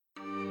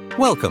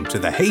Welcome to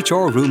the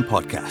HR Room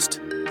Podcast,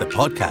 the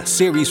podcast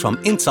series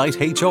from Insight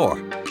HR,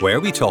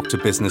 where we talk to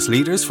business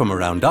leaders from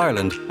around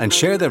Ireland and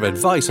share their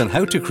advice on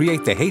how to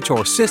create the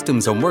HR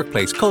systems and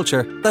workplace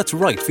culture that's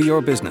right for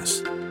your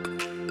business.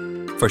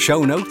 For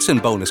show notes and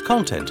bonus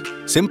content,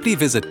 simply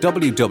visit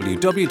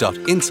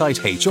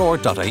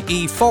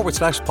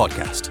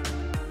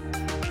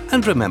www.insighthr.ie/podcast.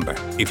 And remember,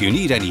 if you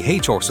need any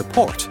HR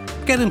support,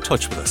 get in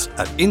touch with us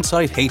at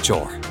Insight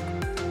HR.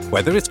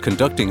 Whether it's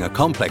conducting a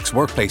complex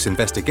workplace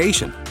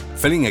investigation,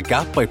 filling a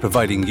gap by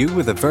providing you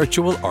with a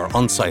virtual or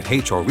on-site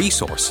HR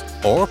resource,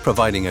 or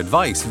providing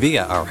advice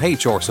via our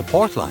HR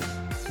support line,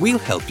 we'll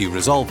help you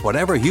resolve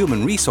whatever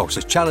human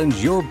resources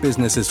challenge your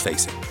business is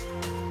facing.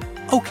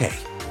 Okay,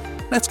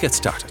 let's get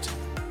started.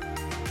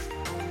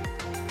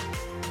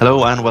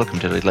 Hello and welcome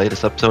to the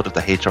latest episode of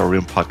the HR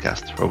Room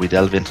Podcast, where we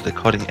delve into the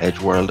cutting-edge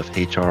world of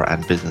HR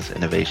and business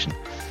innovation.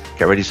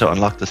 Get ready to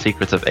unlock the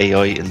secrets of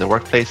AI in the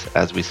workplace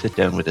as we sit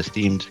down with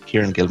esteemed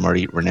Kieran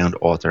Gilmurray, renowned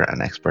author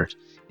and expert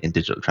in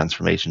digital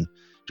transformation.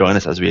 Join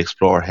us as we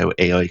explore how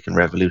AI can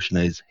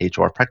revolutionize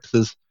HR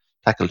practices,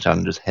 tackle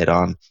challenges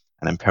head-on,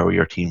 and empower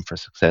your team for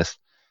success.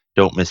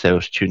 Don't miss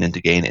out. Tune in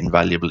to gain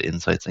invaluable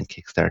insights and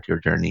kickstart your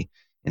journey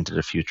into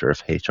the future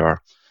of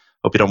HR.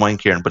 Hope you don't mind,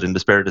 Kieran, but in the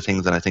spirit of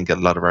things, and I think a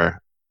lot of our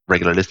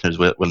regular listeners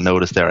will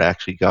notice there, I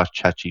actually got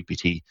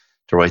ChatGPT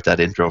to write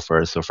that intro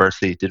for us. So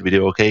firstly, did we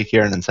do okay,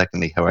 Kieran? And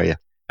secondly, how are you?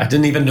 I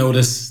didn't even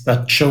notice.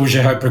 That shows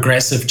you how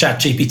progressive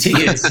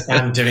ChatGPT is.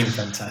 I'm doing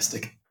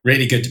fantastic.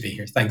 Really good to be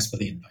here. Thanks for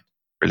the invite.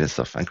 Brilliant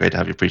stuff, and great to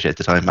have you. Appreciate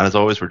the time. And as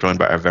always, we're joined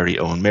by our very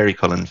own Mary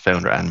Cullen,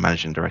 founder and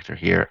managing director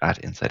here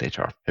at Insight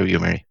HR. How are you,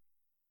 Mary?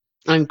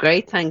 I'm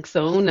great, thanks,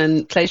 Owen,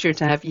 and pleasure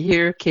to have you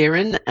here,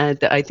 Kieran.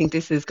 I think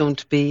this is going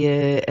to be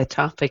a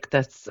topic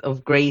that's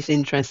of great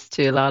interest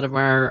to a lot of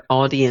our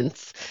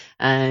audience.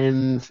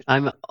 I'm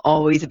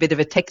always a bit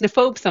of a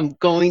technophobe, so I'm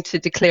going to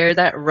declare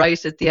that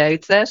right at the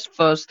outset,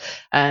 but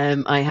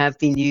I have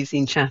been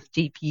using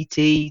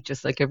ChatGPT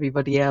just like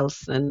everybody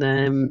else,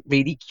 and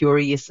really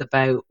curious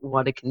about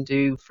what it can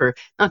do for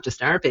not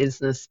just our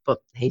business, but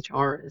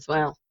HR as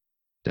well.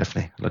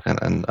 Definitely. Look,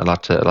 and a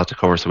lot to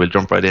cover, so we'll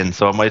jump right in.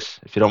 So I might,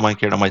 if you don't mind,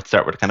 Kieran, I might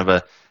start with kind of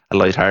a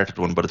light-hearted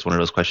one, but it's one of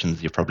those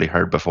questions you've probably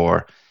heard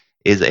before.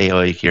 Is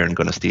AI, Kieran,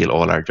 going to steal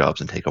all our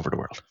jobs and take over the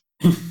world?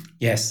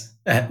 Yes.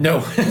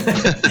 No.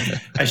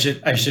 I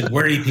should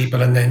worry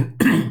people and then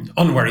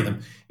unworry them.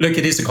 Look,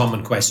 it is a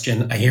common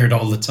question. I hear it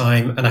all the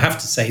time, and I have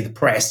to say the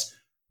press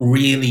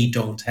really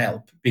don't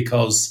help,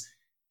 because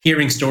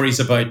hearing stories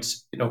about,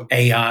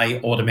 AI,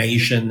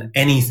 automation,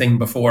 anything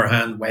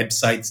beforehand,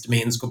 websites,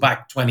 domains, go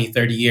back 20,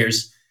 30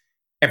 years,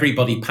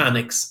 everybody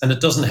panics. And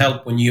it doesn't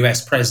help when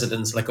US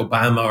presidents like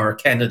Obama or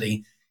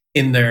Kennedy,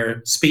 in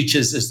their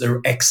speeches as they're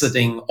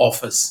exiting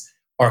office,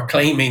 are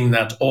claiming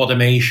that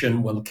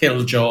automation will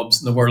kill jobs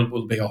and the world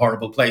will be a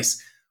horrible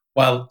place.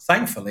 Well,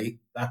 thankfully,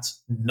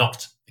 that's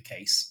not the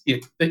case.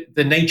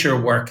 The nature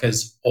of work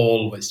has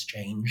always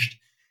changed.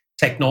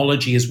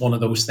 Technology is one of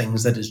those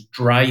things that is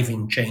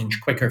driving change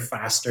quicker,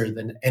 faster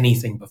than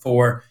anything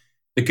before.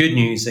 The good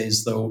news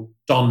is, though,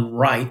 done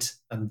right,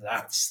 and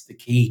that's the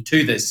key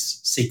to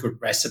this secret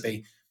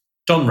recipe,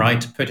 done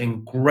right,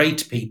 putting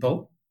great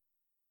people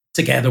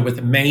together with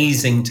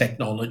amazing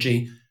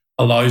technology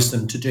allows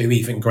them to do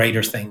even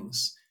greater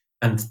things.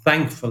 And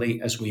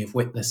thankfully, as we have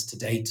witnessed to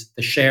date,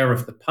 the share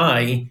of the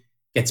pie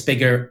gets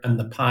bigger and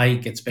the pie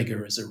gets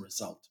bigger as a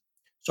result.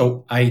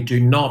 So I do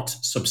not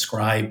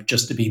subscribe,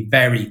 just to be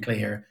very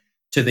clear,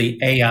 to the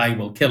AI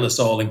will kill us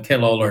all and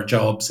kill all our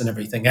jobs and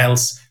everything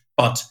else.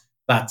 But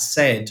that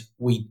said,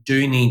 we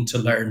do need to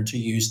learn to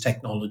use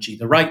technology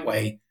the right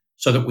way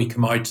so that we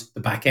come out the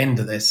back end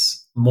of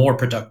this more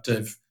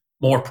productive,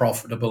 more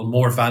profitable,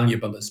 more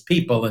valuable as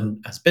people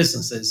and as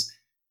businesses,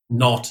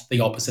 not the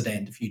opposite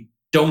end. If you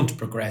don't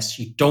progress,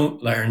 you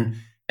don't learn,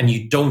 and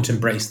you don't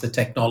embrace the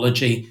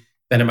technology,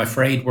 then I'm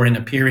afraid we're in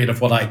a period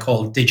of what I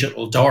call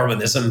digital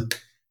Darwinism.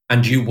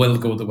 And you will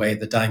go the way of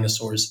the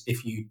dinosaurs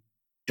if you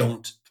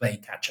don't play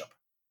catch up.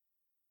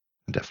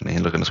 Definitely.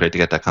 And look, it's great to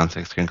get that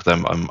context, because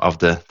I'm of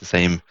the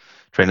same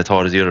train of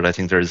thought as you. That I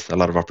think there's a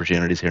lot of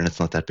opportunities here, and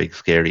it's not that big,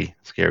 scary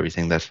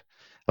thing that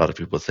a lot of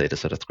people say.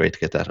 So that's great to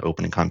get that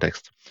opening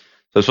context.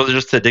 So I suppose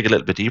just to dig a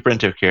little bit deeper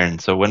into it, Kieran.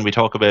 So when we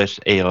talk about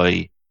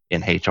AI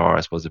in HR,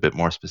 I suppose a bit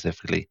more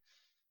specifically,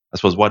 I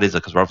suppose what is it?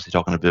 Because we're obviously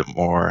talking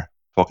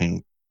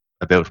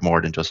about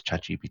more than just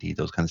ChatGPT,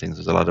 those kind of things.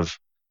 There's a lot of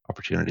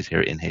opportunities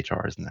here in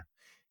HR, isn't there?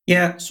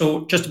 Yeah,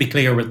 so just to be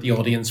clear with the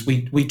audience,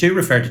 we do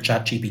refer to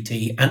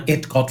ChatGPT, and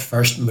it got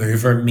first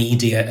mover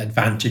media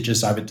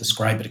advantages, I would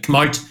describe it. It came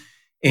out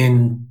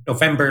in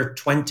November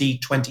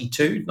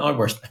 2022. Now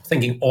we're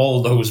thinking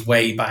all those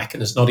way back,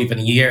 and it's not even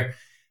a year.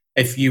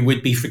 If you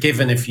would be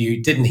forgiven if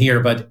you didn't hear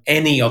about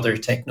any other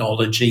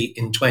technology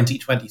in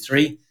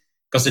 2023,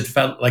 because it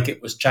felt like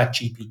it was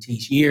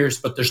ChatGPT's years,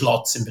 but there's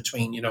lots in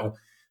between,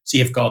 So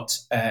you've got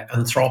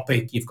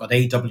Anthropic, you've got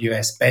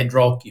AWS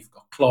Bedrock, you've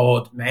got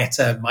Claude,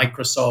 Meta,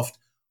 Microsoft,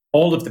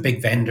 all of the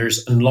big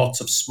vendors and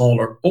lots of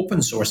smaller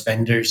open source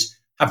vendors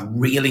have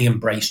really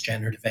embraced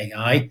generative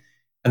AI.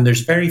 And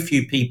there's very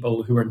few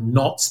people who are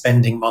not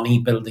spending money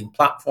building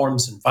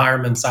platforms,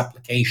 environments,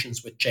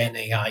 applications with Gen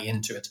AI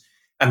into it.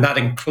 And that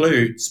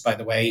includes, by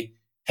the way,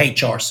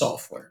 HR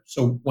software.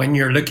 So when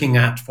you're looking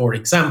at, for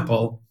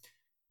example,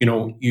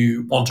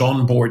 you want to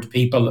onboard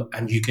people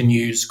and you can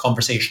use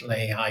conversational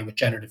AI with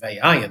generative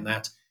AI in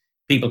that.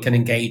 People can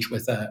engage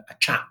with a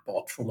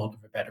chatbot, for want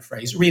of a better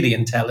phrase, a really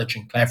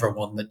intelligent, clever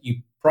one that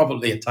you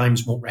probably at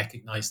times won't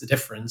recognize the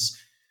difference.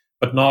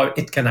 But now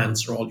it can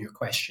answer all your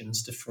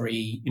questions to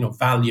free,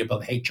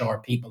 valuable HR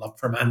people up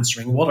from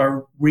answering what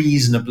are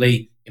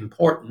reasonably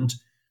important,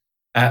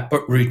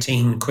 but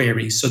routine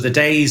queries. So the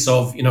days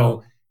of,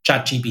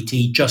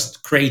 ChatGPT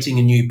just creating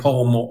a new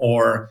poem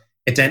or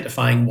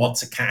identifying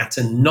what's a cat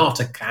and not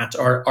a cat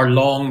are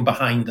long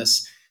behind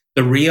us.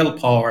 The real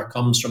power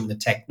comes from the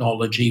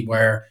technology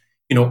where,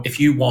 if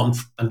you want,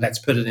 and let's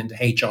put it into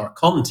HR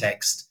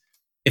context,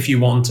 if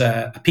you want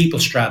a people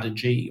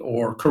strategy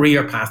or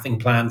career pathing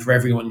plan for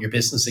everyone in your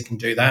business, it can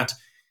do that.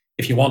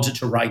 If you wanted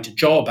to write a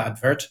job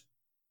advert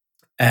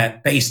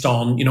based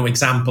on,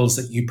 examples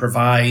that you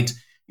provide,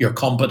 your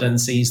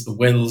competencies, the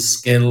wills,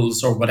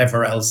 skills, or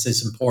whatever else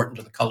is important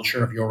to the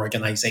culture of your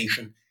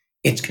organization,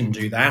 it can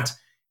do that.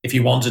 If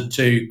you wanted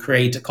to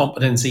create a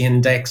competency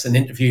index, an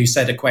interview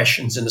set of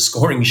questions in a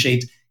scoring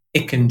sheet,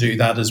 it can do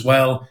that as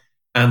well.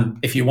 And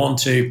if you want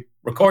to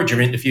record your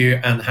interview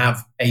and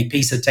have a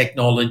piece of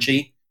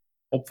technology,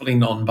 hopefully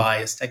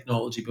non-biased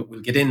technology, but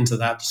we'll get into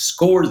that,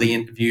 score the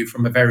interview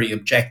from a very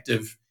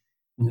objective,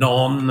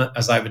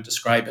 as I would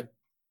describe it,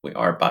 we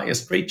are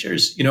biased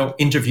creatures,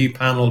 interview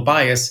panel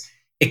bias,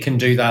 it can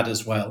do that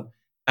as well.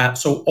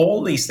 So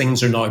all these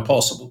things are now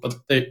possible. But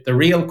the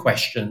real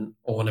question,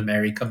 Owen and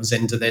Mary, comes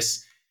into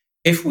this.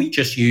 If we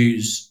just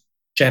use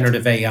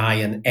generative AI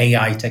and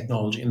AI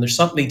technology, and they're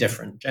subtly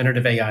different,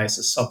 generative AI is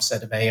a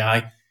subset of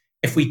AI.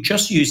 If we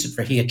just use it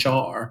for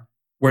HR,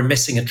 we're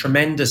missing a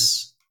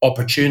tremendous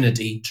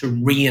opportunity to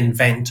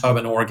reinvent how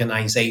an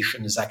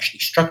organization is actually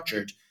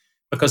structured,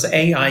 because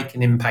AI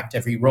can impact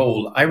every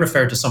role. I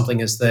refer to something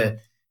as the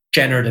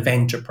generative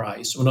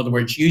enterprise. So in other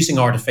words, using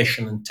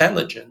artificial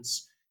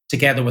intelligence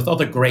together with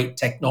other great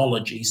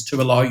technologies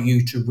to allow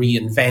you to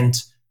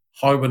reinvent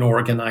how an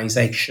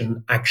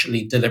organization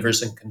actually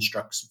delivers and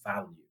constructs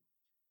value.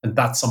 And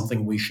that's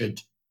something we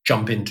should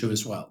jump into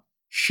as well.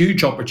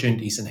 Huge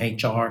opportunities in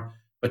HR,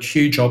 but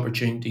huge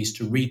opportunities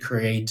to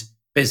recreate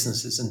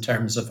businesses in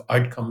terms of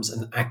outcomes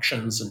and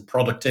actions and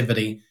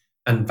productivity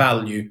and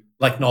value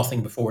like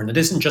nothing before. And it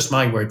isn't just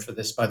my word for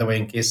this, by the way,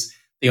 in case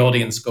the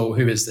audience go,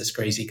 who is this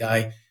crazy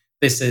guy?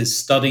 This is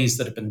studies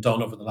that have been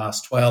done over the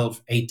last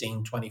 12,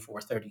 18,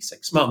 24,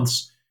 36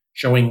 months,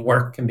 showing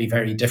work can be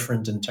very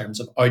different in terms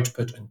of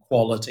output and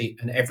quality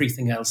and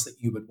everything else that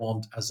you would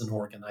want as an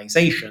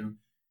organization,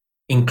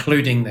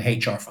 including the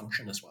HR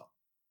function as well.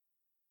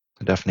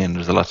 Definitely, and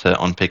there's a lot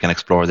to unpick and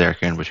explore there,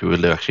 Kieran, which we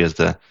will do actually as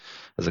the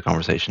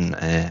conversation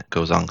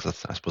goes on,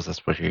 because I suppose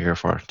that's what you're here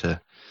for,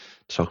 to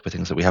talk about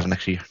things that we haven't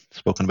actually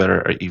spoken about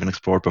or even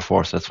explored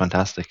before. So that's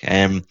fantastic.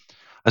 I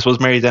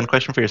suppose, Mary, then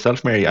question for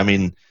yourself, Mary. I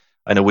mean,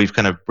 I know we've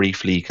kind of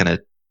briefly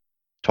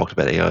talked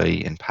about AI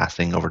in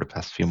passing over the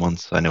past few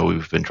months. I know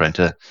we've been trying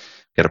to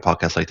get a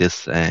podcast like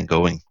this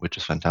going, which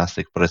is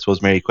fantastic. But I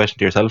suppose, Mary, question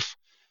to yourself: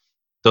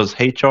 does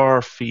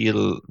HR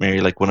feel, Mary,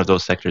 like one of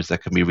those sectors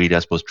that can be really, I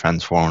suppose,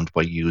 transformed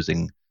by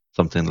using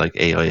something like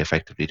AI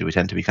effectively? Do we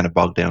tend to be kind of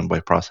bogged down by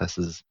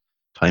processes,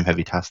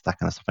 time-heavy tasks, that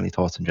kind of stuff? Any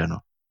thoughts in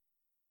general?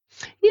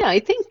 Yeah, I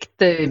think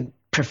the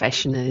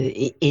profession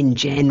in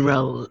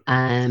general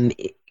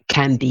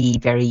can be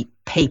very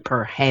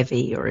paper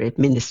heavy or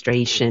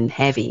administration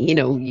heavy.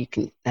 You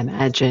can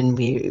imagine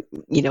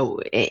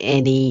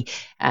any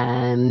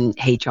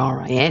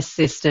HRIS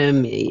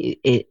system,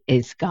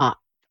 it's got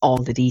all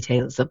the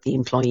details of the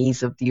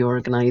employees of the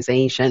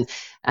organization,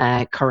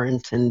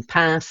 current and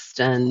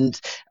past,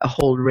 and a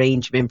whole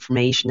range of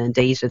information and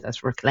data that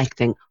we're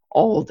collecting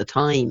all the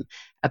time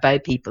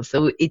about people.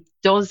 So it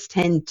does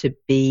tend to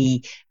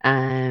be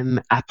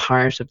a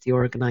part of the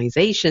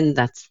organization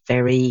that's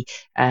very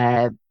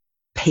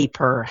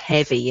paper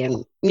heavy.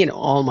 And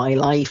all my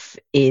life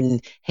in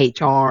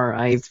HR,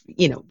 I've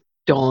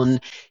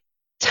done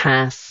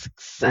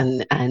tasks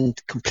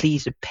and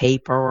completed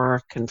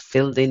paperwork and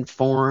filled in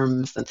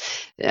forms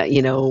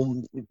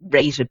and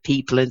rated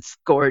people and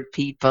scored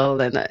people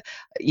and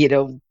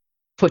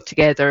put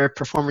together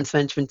performance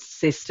management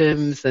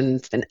systems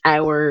and spent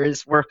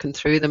hours working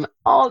through them,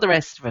 all the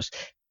rest of it,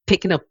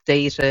 picking up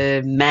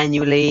data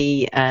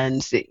manually,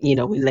 and in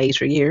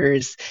later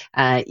years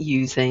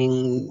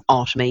using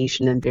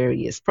automation and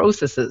various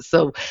processes.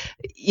 So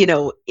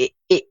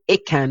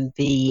it can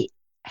be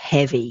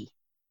heavy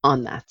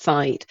on that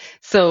side.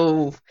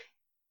 So,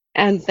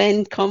 and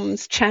then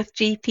comes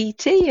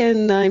ChatGPT,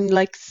 and I'm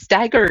like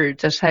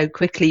staggered at how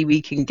quickly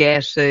we can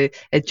get a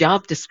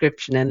job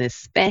description and a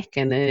spec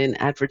and an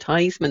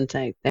advertisement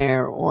out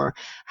there, or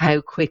how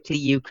quickly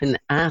you can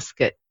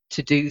ask it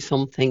to do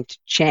something, to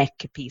check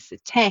a piece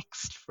of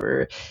text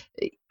for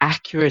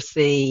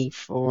accuracy,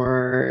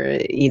 for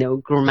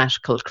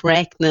grammatical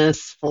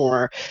correctness,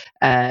 for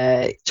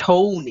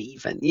tone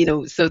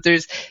even, so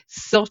there's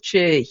such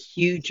a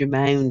huge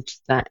amount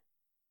that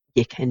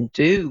you can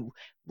do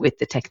with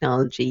the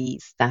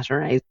technologies that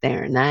are out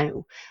there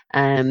now.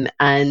 And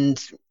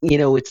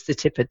it's the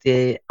tip of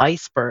the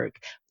iceberg.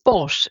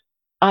 But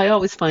I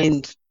always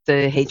find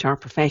the HR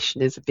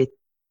profession is a bit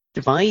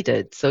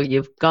divided. So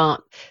you've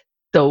got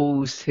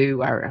those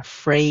who are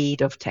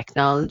afraid of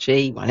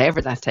technology,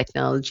 whatever that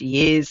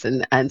technology is,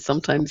 and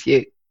sometimes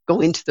you go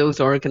into those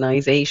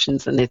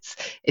organizations and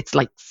it's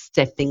like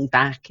stepping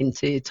back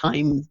into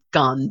time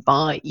gone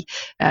by,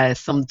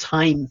 some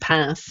time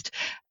past,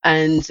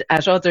 and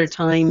at other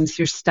times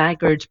you're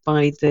staggered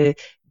by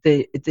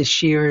the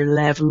sheer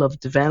level of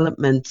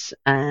development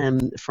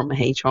from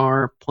a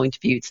HR point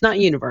of view. It's not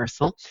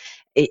universal.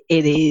 It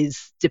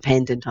is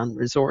dependent on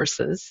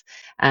resources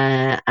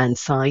and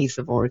size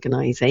of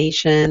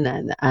organization,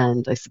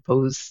 and I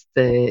suppose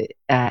the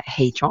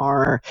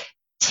HR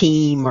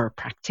team or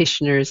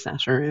practitioners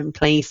that are in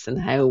place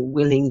and how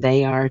willing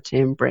they are to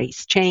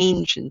embrace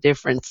change and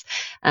difference.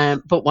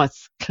 But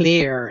what's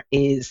clear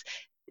is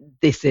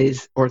this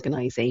is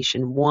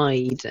organization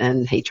wide,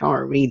 and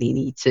HR really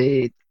need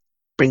to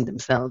bring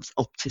themselves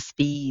up to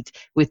speed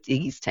with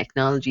these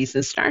technologies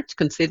and start to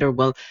consider,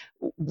 well,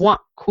 what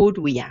could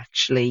we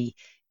actually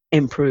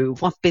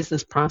improve? What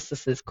business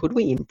processes could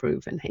we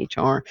improve in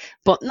HR?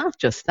 But not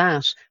just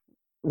that.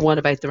 What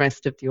about the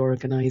rest of the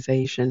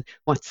organization?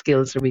 What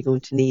skills are we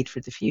going to need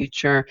for the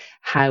future?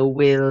 How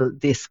will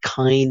this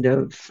kind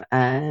of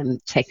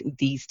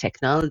these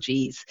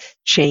technologies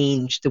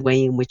change the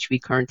way in which we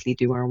currently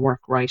do our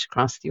work right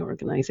across the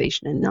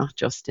organization and not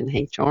just in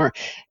HR?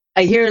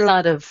 I hear a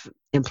lot of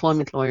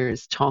employment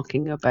lawyers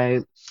talking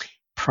about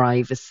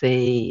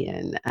privacy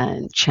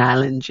and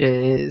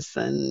challenges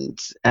and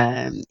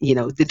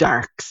the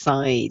dark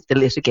side, the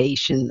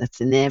litigation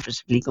that's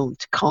inevitably going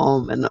to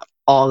come and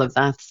all of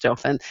that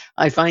stuff. And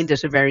I find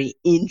it a very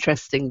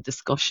interesting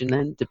discussion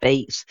and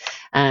debate,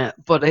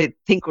 but I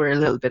think we're a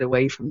little bit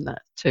away from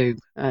that too,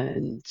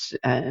 and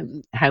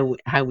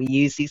how we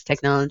use these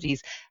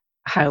technologies,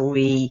 how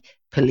we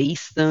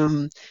police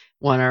them,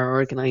 what our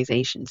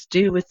organizations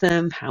do with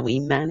them, how we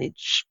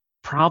manage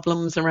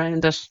problems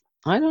around it.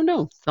 I don't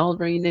know. It's all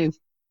very new.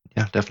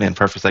 Yeah, definitely. And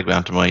perfect segue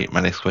on to my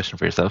next question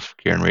for yourself,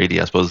 Kieran. Really,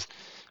 I suppose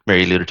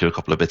Mary alluded to a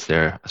couple of bits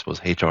there. I suppose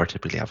HR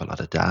typically have a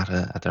lot of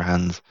data at their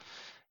hands.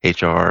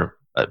 HR,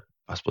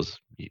 I suppose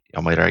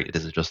I might argue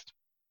this is just,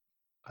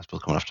 I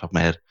suppose coming off the top of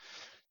my head,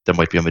 there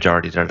might be a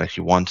majority that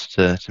actually want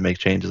to make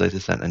changes like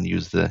this and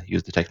use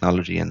the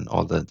technology and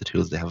all the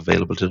tools they have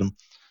available to them.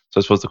 So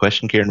I suppose the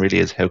question, Kieran, really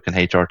is how can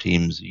HR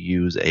teams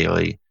use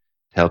AI to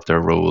help their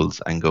roles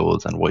and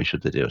goals, and why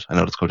should they do it? I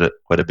know it's quite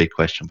a big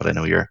question, but I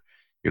know you're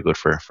good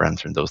for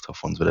answering those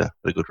tough ones with a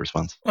good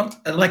response. Well,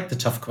 I like the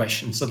tough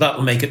question, so that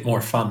will make it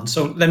more fun.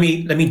 So let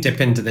me dip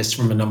into this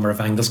from a number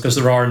of angles, because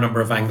there are a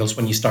number of angles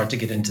when you start to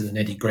get into the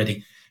nitty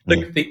gritty.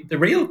 Look, the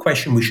real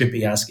question we should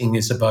be asking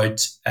is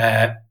about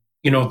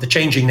the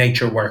changing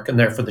nature of work, and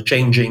therefore the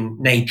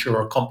changing nature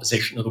or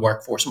composition of the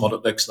workforce and what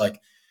it looks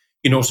like.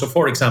 So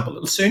for example,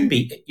 we'll soon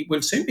be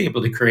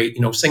able to create,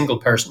 single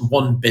person,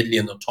 1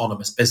 billion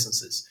autonomous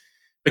businesses.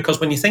 Because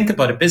when you think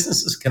about it,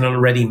 businesses can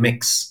already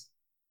mix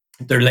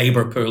their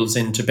labor pools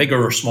into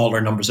bigger or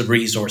smaller numbers of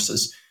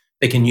resources.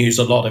 They can use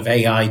a lot of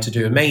AI to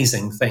do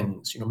amazing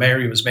things.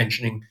 Mary was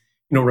mentioning,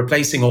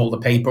 replacing all the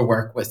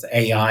paperwork with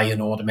AI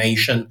and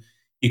automation.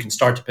 You can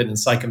start to put in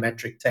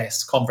psychometric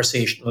tests,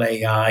 conversational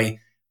AI.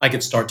 I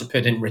could start to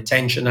put in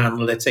retention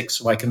analytics,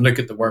 so I can look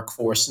at the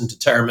workforce and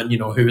determine,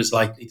 who is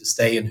likely to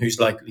stay and who's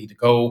likely to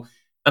go.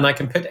 And I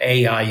can put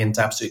AI into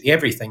absolutely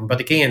everything. But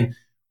again,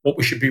 what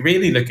we should be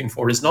really looking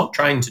for is not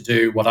trying to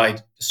do what I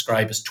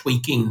describe as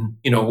tweaking,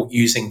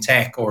 using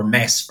tech or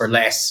mess for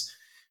less.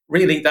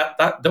 Really,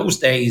 that those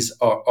days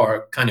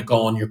are kind of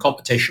gone. Your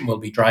competition will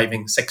be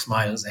driving 6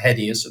 miles ahead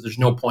of you, so there's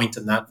no point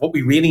in that. What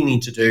we really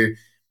need to do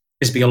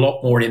is be a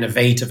lot more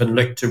innovative and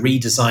look to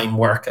redesign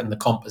work and the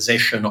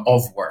composition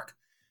of work.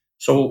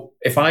 So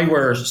if I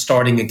were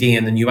starting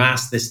again and you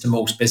asked this to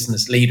most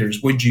business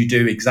leaders, would you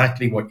do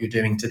exactly what you're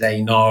doing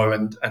today now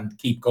and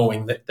keep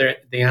going?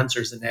 The answer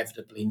is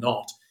inevitably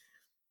not.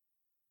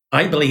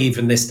 I believe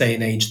in this day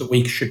and age that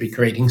we should be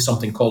creating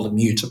something called a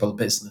mutable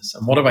business.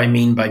 And what do I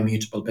mean by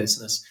mutable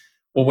business?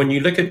 Well, when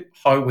you look at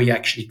how we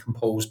actually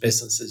compose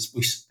businesses,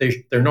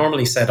 they're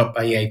normally set up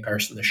by a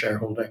person, the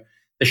shareholder.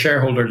 The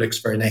shareholder looks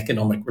for an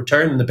economic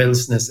return. The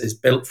business is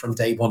built from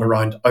day one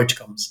around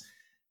outcomes.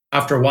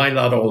 After a while,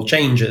 that all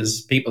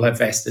changes. People have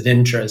vested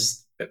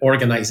interest.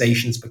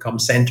 Organizations become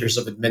centers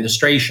of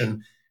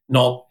administration,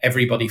 not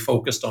everybody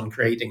focused on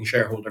creating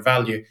shareholder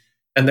value.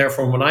 And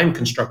therefore, when I'm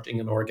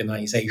constructing an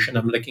organization,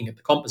 I'm looking at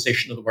the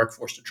composition of the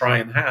workforce to try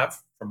and have,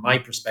 from my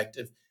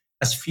perspective,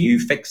 as few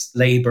fixed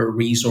labor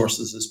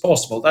resources as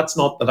possible. That's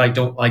not that I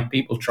don't like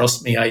people.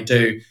 Trust me, I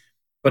do.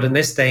 But in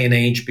this day and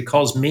age,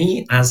 because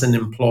me as an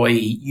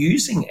employee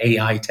using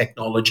AI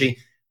technology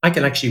I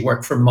can actually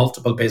work for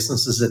multiple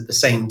businesses at the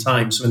same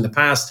time. So in the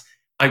past,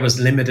 I was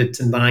limited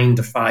to 9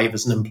 to 5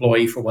 as an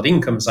employee for what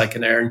incomes I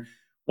can earn.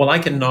 Well, I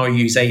can now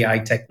use AI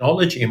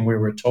technology, and we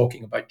were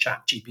talking about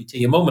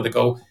ChatGPT a moment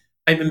ago.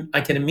 I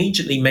can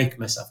immediately make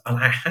myself, and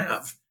I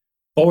have,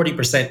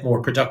 40%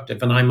 more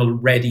productive, and I'm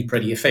already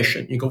pretty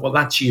efficient. You go, well,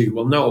 that's you.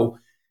 Well, no.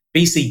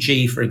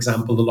 BCG, for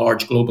example, the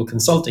large global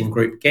consulting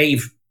group,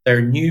 gave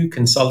their new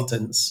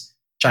consultants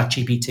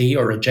ChatGPT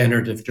or a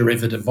generative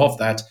derivative of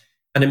that,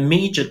 and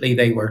immediately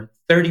they were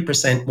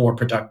 30% more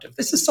productive.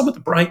 This is some of the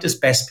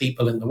brightest, best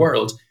people in the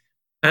world.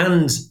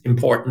 And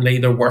importantly,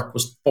 their work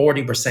was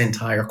 40%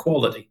 higher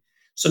quality.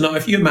 So now,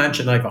 if you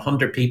imagine I have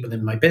 100 people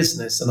in my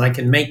business and I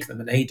can make them,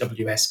 an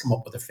AWS come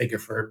up with a figure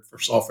for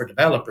software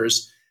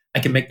developers, I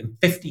can make them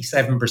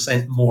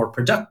 57% more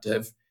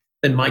productive,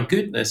 then my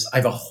goodness, I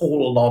have a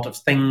whole lot of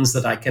things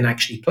that I can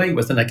actually play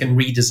with, and I can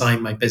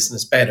redesign my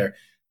business better.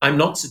 I'm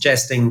not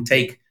suggesting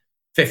take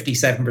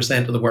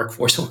 57% of the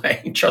workforce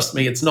away. Trust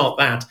me, it's not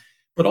that.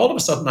 But all of a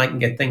sudden, I can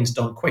get things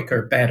done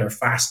quicker, better,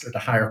 faster, to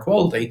higher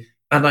quality,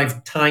 and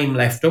I've time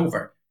left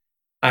over.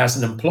 As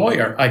an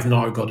employer, I've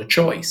now got a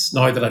choice.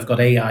 Now that I've got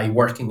AI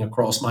working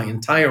across my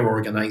entire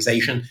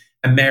organization,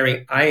 and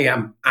Mary, I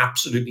am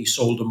absolutely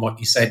sold on what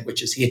you said,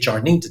 which is HR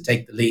need to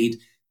take the lead.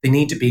 They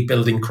need to be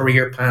building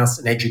career paths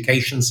and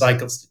education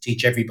cycles to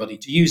teach everybody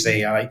to use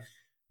AI.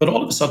 But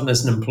all of a sudden,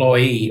 as an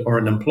employee or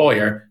an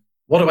employer,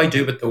 what do I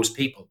do with those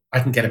people?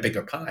 I can get a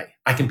bigger pie.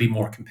 I can be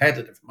more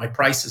competitive. My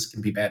prices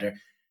can be better.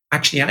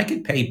 Actually, I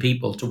could pay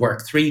people to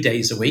work 3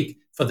 days a week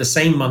for the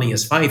same money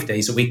as 5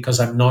 days a week because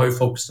I'm now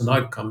focused on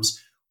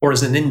outcomes. Or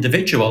as an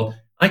individual,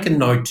 I can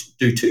now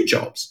do 2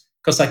 jobs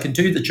because I can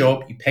do the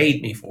job you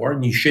paid me for,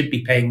 and you should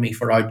be paying me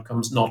for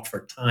outcomes, not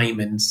for time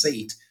in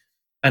seat.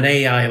 And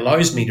AI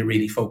allows me to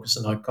really focus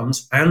on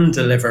outcomes and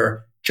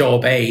deliver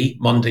job A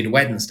Monday to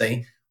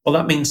Wednesday. Well,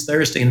 that means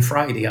Thursday and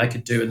Friday, I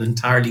could do an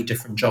entirely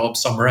different job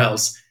somewhere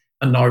else.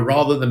 And now,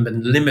 rather than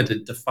being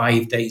limited to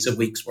 5 days a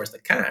week's worth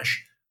of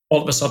cash,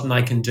 all of a sudden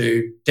I can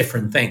do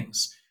different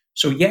things.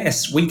 So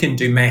yes, we can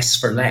do mess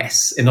for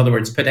less. In other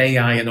words, put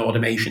AI and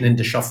automation in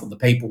to shuffle the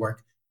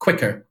paperwork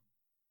quicker.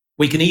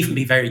 We can even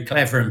be very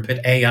clever and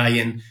put AI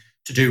in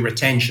to do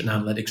retention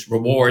analytics,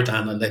 reward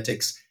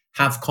analytics,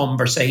 have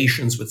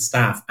conversations with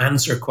staff,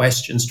 answer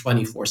questions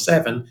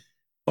 24/7.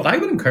 But I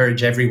would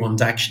encourage everyone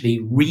to actually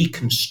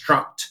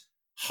reconstruct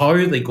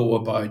how they go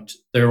about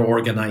their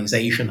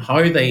organization,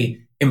 how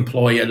they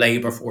employ a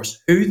labor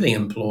force, who they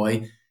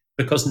employ,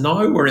 because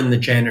now we're in the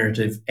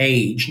generative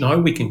age. Now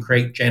we can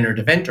create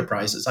generative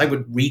enterprises. I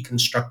would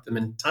reconstruct them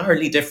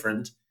entirely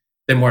different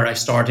than where I'm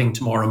starting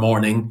tomorrow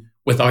morning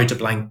without a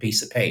blank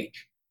piece of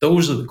page.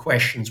 Those are the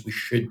questions we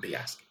should be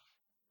asking.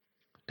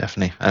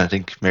 Definitely. And I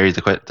think, Mary,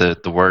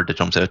 the word that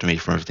jumps out to me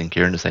from everything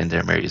Kieran is saying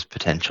there, Mary, is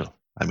potential.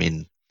 I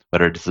mean,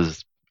 whether this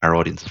is our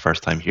audience's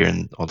first time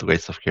hearing all the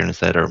great stuff Kieran has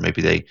said, or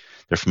maybe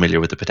they're familiar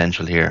with the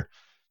potential here,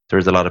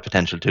 there's a lot of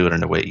potential to it,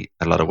 and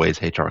a lot of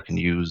ways HR can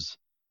use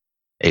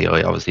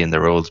AI, obviously, in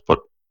their roles. But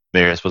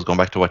Mary, I suppose going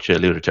back to what you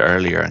alluded to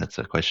earlier, and it's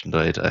a question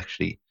that I'd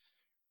actually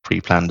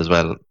pre-planned as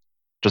well,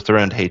 just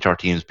around HR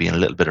teams being a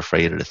little bit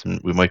afraid of this,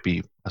 and we might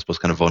be, I suppose,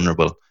 kind of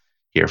vulnerable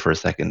here for a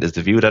second. Is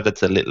the view that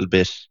it's a little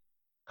bit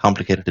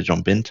complicated to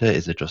jump into?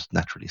 Is it just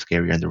naturally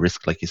scarier, and the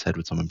risk, like you said,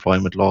 with some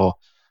employment law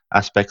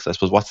aspects? I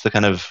suppose, what's the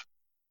kind of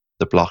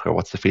the blocker?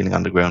 What's the feeling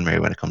on the ground, Mary,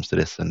 when it comes to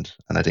this? And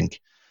I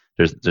think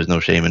there's no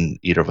shame in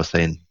either of us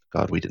saying,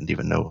 God, we didn't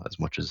even know as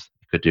much as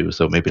we could do.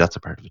 So maybe that's a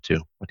part of it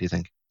too. What do you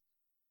think?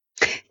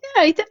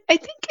 Yeah, I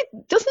think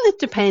it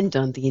depend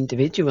on the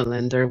individual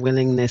and their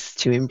willingness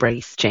to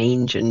embrace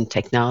change and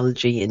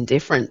technology and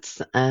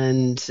difference.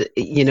 And,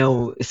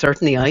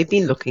 certainly I've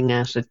been looking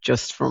at it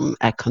just from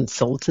a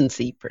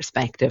consultancy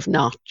perspective,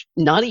 not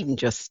even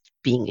just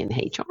being in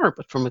HR,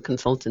 but from a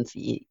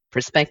consultancy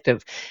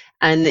perspective.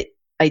 And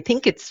I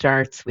think it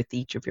starts with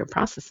each of your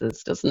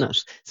processes, doesn't it?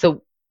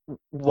 So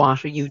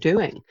what are you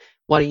doing?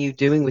 What are you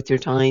doing with your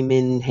time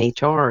in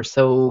HR?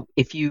 So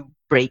if you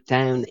break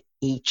down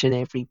each and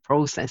every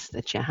process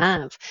that you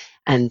have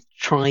and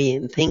try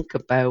and think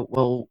about,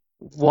 well,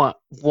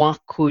 what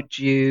could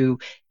you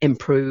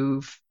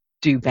improve,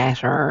 do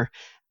better,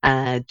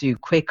 do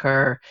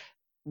quicker,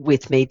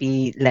 with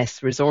maybe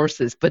less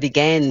resources. But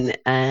again,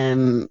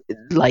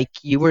 like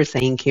you were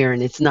saying,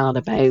 Kieran, it's not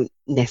about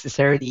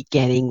necessarily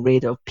getting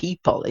rid of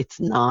people. It's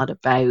not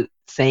about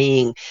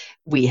saying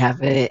we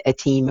have a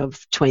team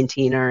of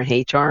 20 in our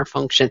HR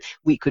function,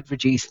 we could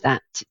reduce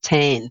that to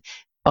 10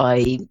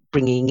 by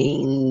bringing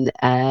in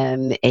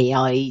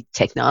AI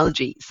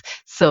technologies.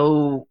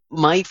 So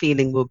my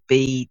feeling would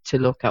be to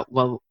look at,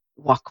 well,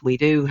 what can we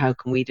do? How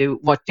can we do?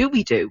 What do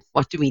we do?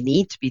 What do we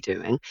need to be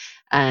doing?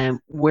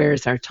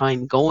 Where's our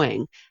time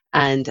going?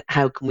 And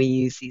how can we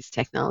use these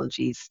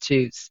technologies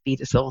to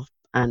speed us up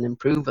and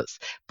improve us?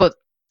 But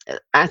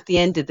at the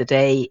end of the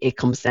day, it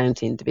comes down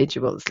to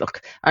individuals.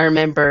 Look, I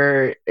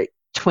remember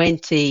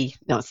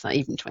no, it's not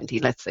even 20,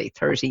 let's say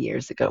 30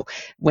 years ago,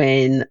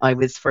 when I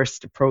was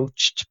first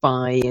approached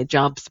by a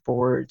jobs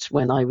board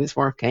when I was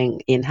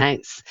working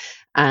in-house.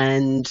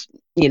 And,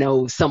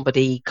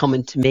 somebody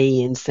coming to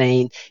me and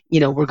saying,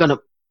 we're going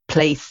to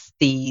place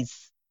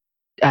these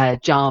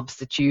jobs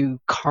that you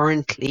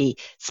currently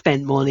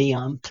spend money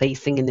on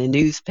placing in a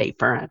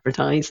newspaper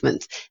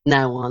advertisement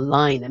now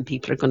online, and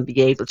people are going to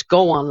be able to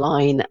go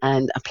online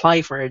and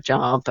apply for a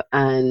job.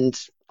 And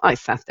I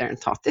sat there and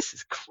thought, this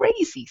is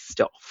crazy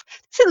stuff.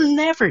 This will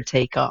never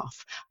take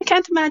off. I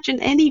can't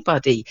imagine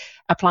anybody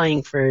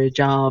applying for a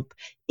job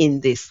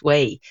in this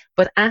way.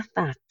 But at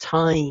that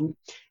time,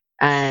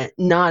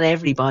 not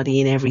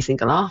everybody in every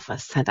single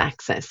office had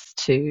access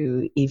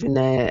to even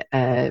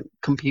a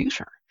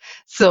computer.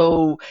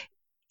 So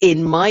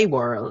in my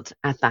world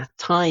at that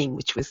time,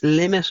 which was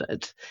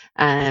limited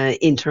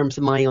in terms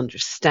of my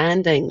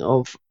understanding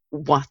of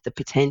what the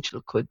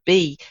potential could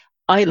be,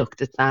 I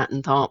looked at that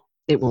and thought,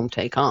 it won't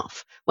take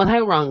off. Well,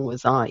 how wrong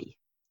was I?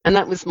 And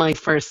that was my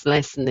first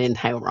lesson in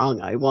how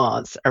wrong I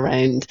was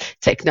around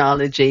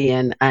technology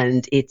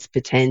and its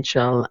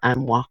potential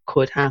and what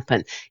could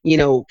happen.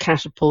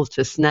 Catapult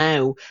us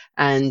now,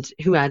 and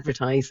who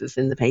advertises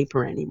in the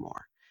paper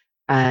anymore?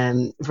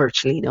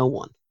 Virtually no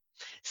one.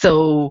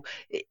 So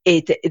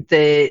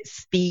the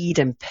speed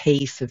and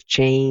pace of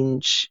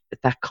change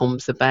that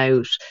comes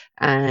about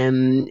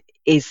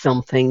is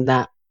something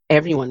that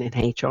everyone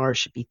in HR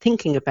should be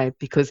thinking about,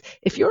 because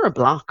if you're a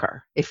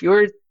blocker, if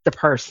you're the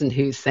person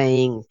who's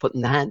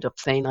putting the hand up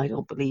saying, I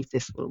don't believe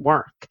this will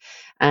work,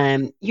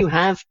 you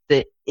have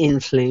the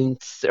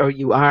influence, or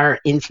you are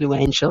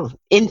influential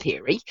in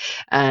theory.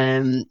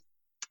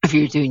 If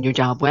you're doing your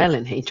job well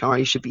in HR,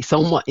 you should be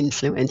somewhat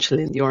influential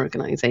in the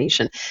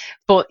organization.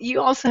 But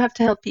you also have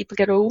to help people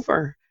get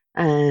over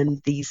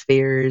these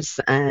fears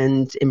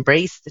and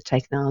embrace the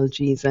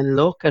technologies and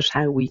look at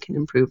how we can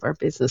improve our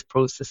business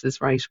processes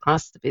right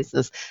across the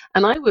business.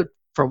 And I would,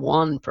 for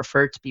one,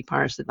 prefer to be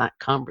part of that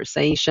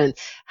conversation,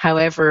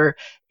 however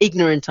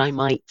ignorant I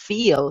might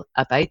feel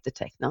about the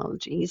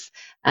technologies.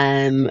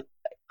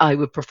 I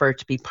would prefer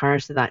to be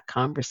part of that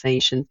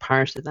conversation,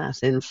 part of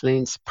that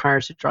influence,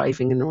 part of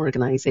driving an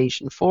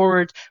organization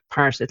forward,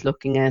 part of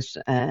looking at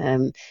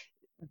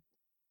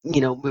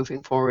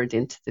moving forward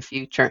into the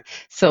future.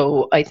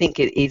 So I think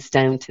it is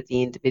down to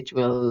the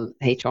individual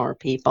HR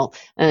people,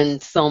 and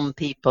some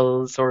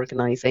people's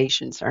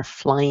organizations are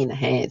flying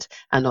ahead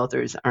and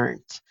others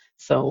aren't.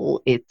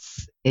 So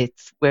it's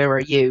where are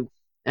you,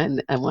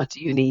 and what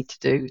do you need to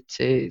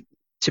do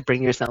to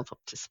bring yourself up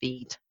to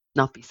speed,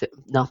 not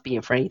be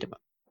afraid of it.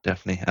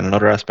 Definitely. And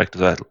another aspect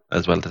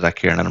as well to that,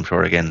 Kieran, and I'm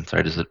sure, again,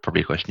 sorry, this is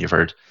probably a question you've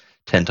heard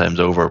 10 times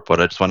over, but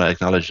I just want to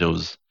acknowledge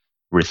those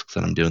risks,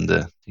 and I'm doing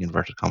the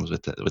inverted commas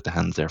with the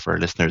hands there for our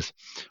listeners.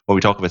 When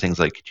we talk about things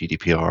like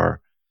GDPR,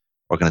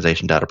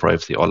 organization data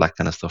privacy, all that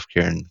kind of stuff,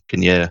 Kieran,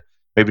 can you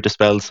maybe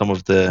dispel some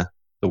of the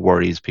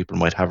worries people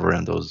might have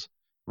around those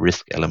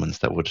risk elements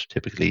that would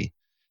typically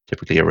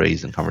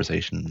arise in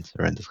conversations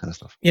around this kind of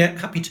stuff? Yeah,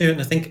 happy to.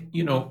 And I think,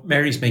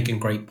 Mary's making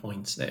great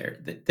points there.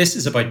 This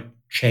is about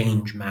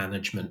change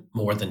management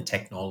more than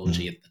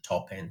technology at the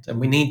top end. And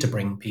we need to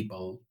bring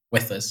people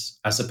with us,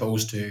 as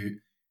opposed to,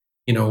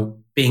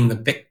 being the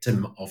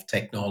victim of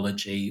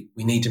technology.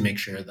 We need to make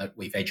sure that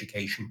we've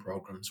education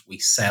programs, we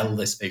sell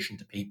this vision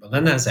to people.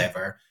 And as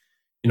ever,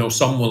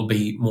 some will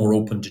be more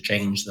open to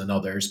change than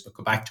others. But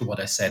go back to what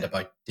I said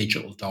about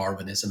digital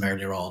Darwinism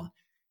earlier on.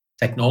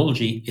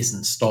 Technology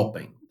isn't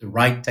stopping. The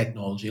right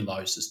technology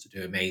allows us to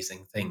do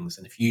amazing things.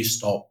 And if you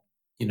stop,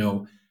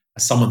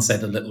 as someone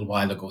said a little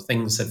while ago,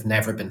 things have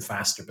never been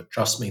faster, but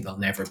trust me, they'll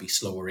never be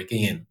slower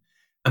again.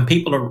 And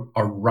people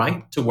are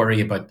right to worry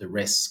about the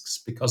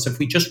risks, because if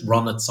we just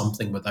run at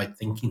something without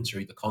thinking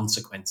through the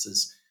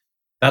consequences,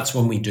 that's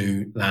when we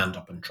do land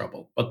up in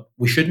trouble. But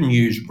we shouldn't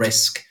use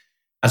risk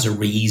as a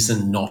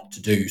reason not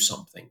to do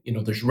something.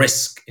 There's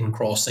risk in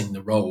crossing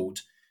the road.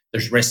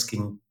 There's risk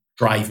in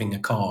driving a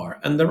car.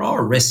 And there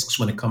are risks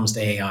when it comes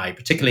to AI,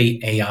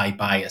 particularly AI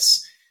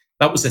bias.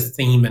 That was a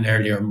theme in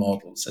earlier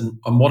models.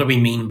 And what do we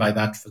mean by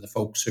that for the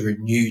folks who are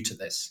new to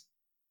this?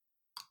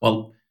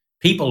 Well,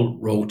 people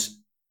wrote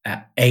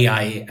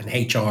AI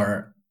and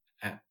HR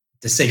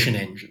decision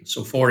engines.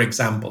 So, for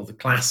example, the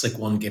classic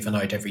one given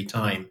out every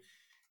time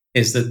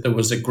is that there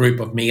was a group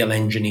of male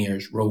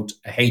engineers wrote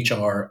a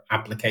HR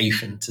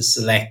application to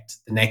select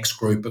the next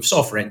group of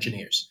software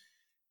engineers.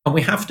 And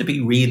we have to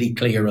be really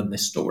clear on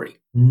this story.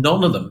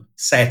 None of them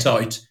set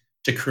out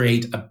to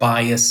create a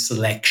bias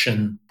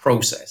selection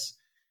process.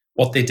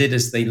 What they did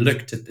is they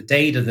looked at the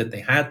data that they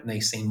had, and they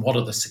seen what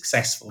are the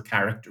successful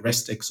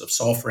characteristics of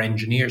software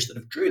engineers that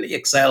have truly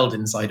excelled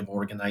inside of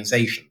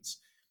organizations.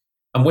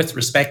 And with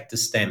respect to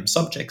STEM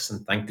subjects,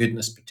 and thank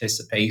goodness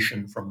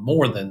participation from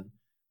more than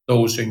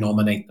those who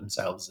nominate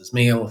themselves as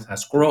male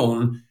has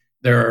grown,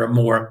 there are a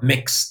more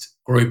mixed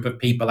group of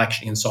people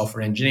actually in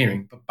software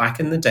engineering. But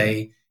back in the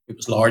day, it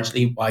was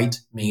largely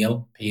white,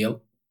 male,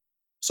 pale,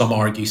 some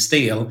argue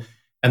steel.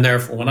 And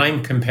therefore, when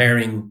I'm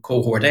comparing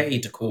cohort A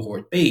to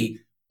cohort B,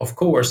 Of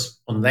course,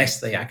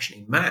 unless they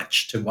actually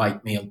match to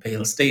white male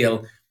pale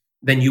steel,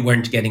 then you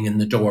weren't getting in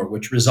the door,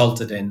 which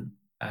resulted in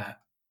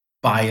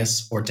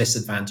bias or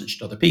disadvantage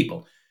to other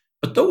people.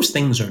 But those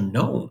things are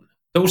known.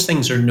 Those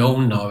things are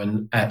known now,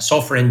 and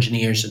software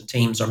engineers and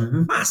teams are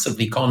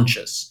massively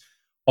conscious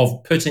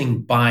of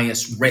putting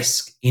bias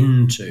risk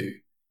into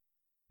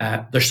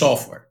their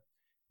software.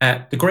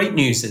 The great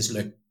news is,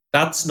 look,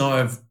 that's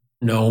now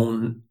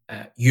known.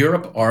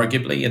 Europe,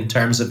 arguably, in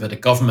terms of at a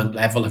government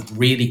level, have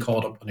really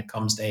caught up when it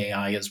comes to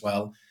AI as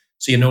well.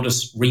 So you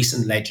notice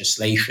recent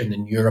legislation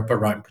in Europe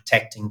around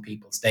protecting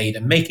people's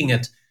data, making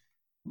it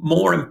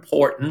more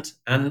important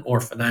and more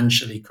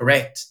financially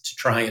correct to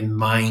try and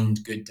mine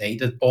good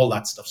data. All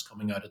that stuff's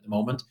coming out at the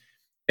moment.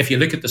 If you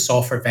look at the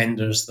software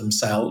vendors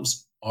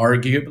themselves,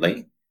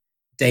 arguably,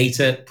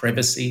 data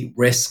privacy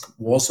risk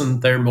wasn't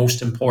their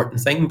most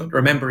important thing. But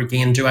remember,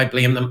 again, do I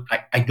blame them?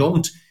 I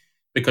don't,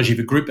 because you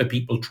have a group of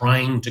people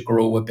trying to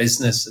grow a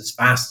business as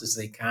fast as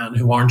they can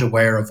who aren't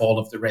aware of all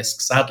of the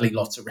risks. Sadly,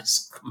 lots of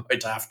risks come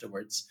out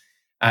afterwards.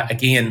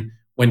 Again,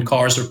 when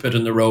cars are put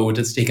on the road,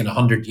 it's taken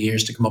 100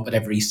 years to come up with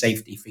every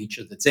safety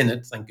feature that's in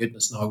it. Thank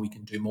goodness now we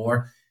can do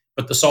more.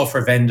 But the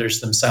software vendors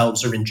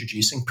themselves are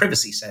introducing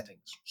privacy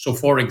settings. So,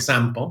 for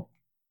example,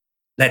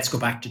 let's go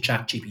back to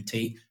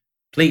ChatGPT.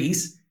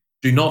 Please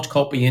do not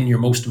copy in your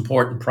most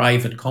important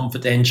private,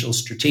 confidential,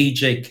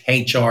 strategic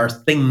HR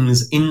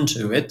things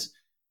into it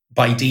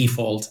by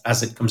default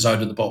as it comes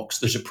out of the box.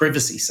 There's a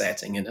privacy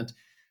setting in it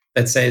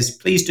that says,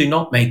 please do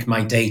not make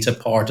my data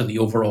part of the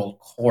overall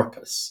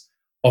corpus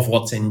of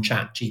what's in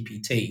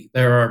ChatGPT.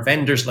 There are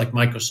vendors like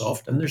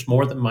Microsoft, and there's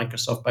more than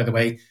Microsoft, by the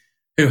way,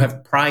 who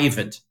have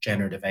private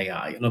generative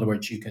AI. In other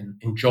words, you can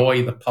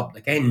enjoy the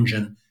public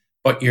engine,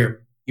 but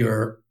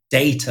your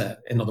data,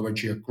 in other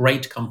words, your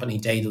great company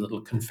data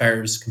that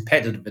confers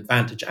competitive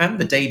advantage and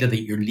the data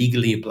that you're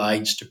legally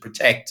obliged to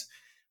protect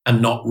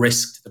and not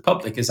risk to the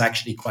public is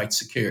actually quite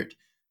secured.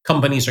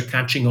 Companies are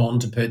catching on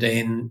to put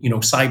in,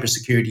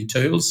 cybersecurity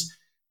tools.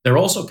 They're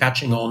also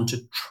catching on to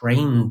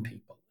train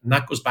people. And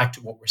that goes back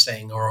to what we're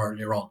saying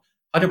earlier on.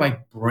 How do I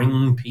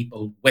bring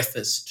people with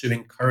us to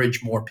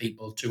encourage more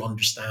people to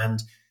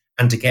understand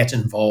and to get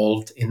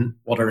involved in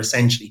what are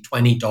essentially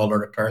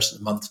 $20 a person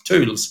a month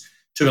tools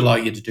to allow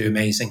you to do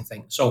amazing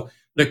things? So,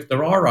 look,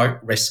 there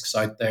are risks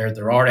out there.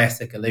 There are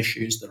ethical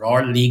issues. There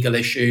are legal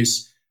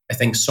issues. I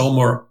think some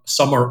are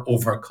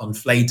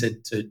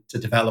over-conflated to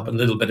develop a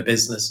little bit of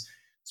business.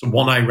 So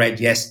one I read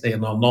yesterday,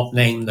 and I'll not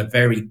name the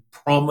very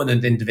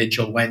prominent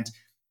individual, went,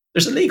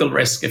 there's a legal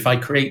risk if I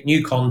create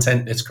new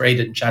content that's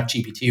created in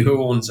ChatGPT,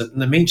 who owns it?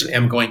 And immediately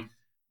I'm going,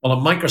 well,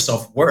 on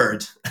Microsoft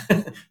Word,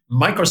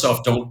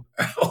 Microsoft don't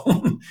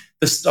own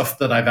the stuff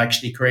that I've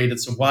actually created.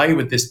 So why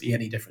would this be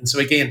any different? So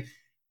again,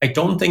 I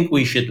don't think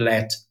we should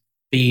let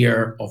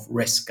fear of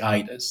risk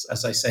guide us.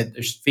 As I said,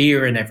 there's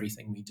fear in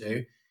everything we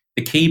do.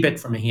 The key bit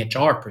from a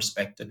HR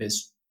perspective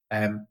is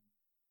turn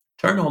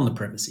on the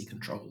privacy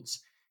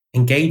controls.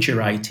 Engage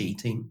your IT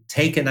team,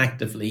 take an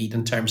active lead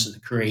in terms of the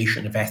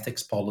creation of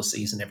ethics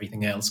policies and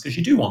everything else, because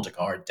you do want to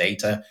guard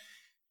data.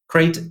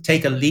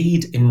 Take a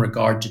lead in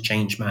regard to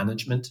change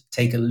management,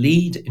 take a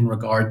lead in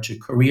regard to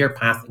career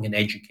pathing and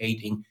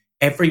educating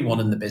everyone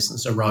in the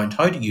business around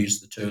how to use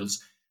the tools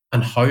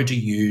and how to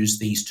use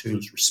these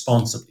tools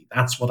responsibly.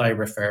 That's what I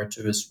refer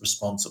to as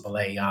responsible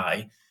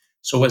AI.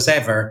 So as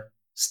ever,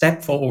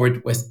 step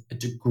forward with a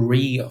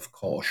degree of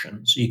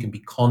caution so you can be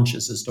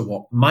conscious as to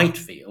what might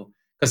feel.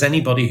 Because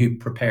anybody who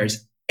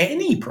prepares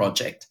any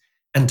project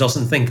and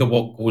doesn't think of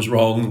what goes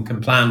wrong and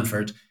can plan for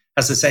it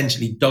has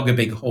essentially dug a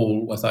big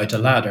hole without a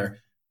ladder.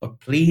 But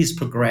please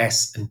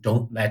progress and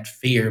don't let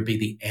fear be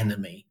the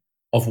enemy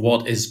of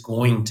what is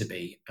going to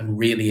be and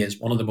really is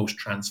one of the most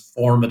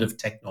transformative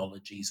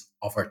technologies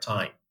of our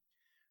time.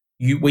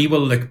 We will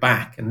look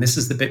back, and this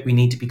is the bit we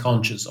need to be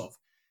conscious of.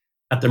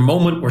 At the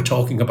moment, we're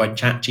talking about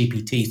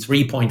ChatGPT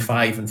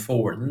 3.5 and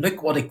 4, and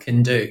look what it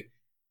can do.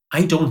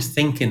 I don't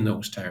think in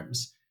those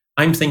terms.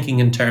 I'm thinking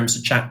in terms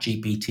of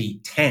ChatGPT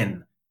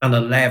 10 and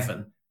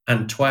 11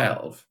 and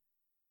 12.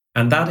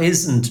 And that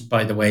isn't,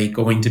 by the way,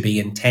 going to be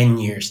in 10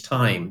 years'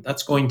 time.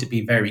 That's going to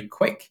be very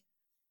quick.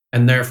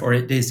 And therefore,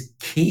 it is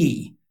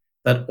key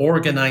that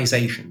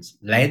organizations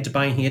led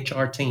by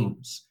HR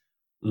teams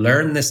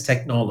learn this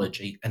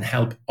technology and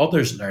help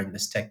others learn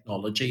this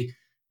technology.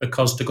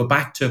 Because to go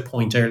back to a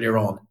point earlier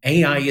on,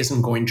 AI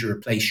isn't going to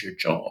replace your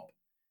job,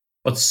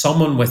 but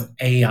someone with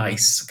AI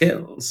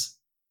skills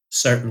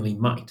certainly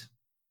might.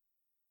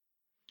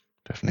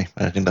 Definitely.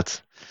 I think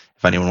that's,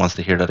 if anyone wants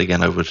to hear that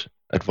again, I would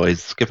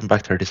advise skipping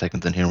back 30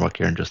 seconds and hearing what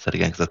Kieran just said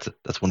again, because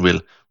that's one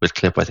we'll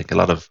clip. I think a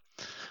lot of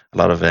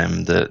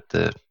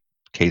the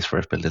case for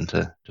it built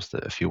into just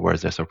a few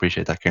words there. So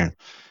appreciate that, Kieran.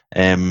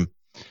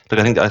 Look,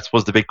 I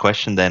suppose the big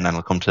question then, and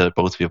I'll come to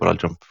both of you, but I'll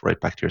jump right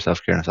back to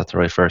yourself, Kieran, if that's all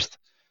right first.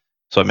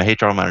 So I'm a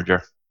HR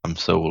manager. I'm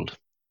sold.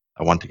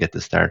 I want to get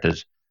this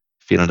started.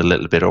 Feeling a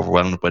little bit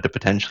overwhelmed by the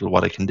potential,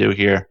 what I can do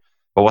here.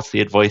 But what's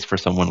the advice for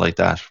someone like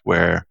that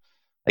where,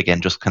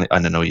 again, just kind of,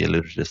 I know you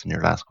alluded to this in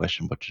your last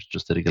question, but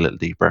just to dig a little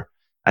deeper,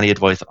 Any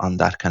advice on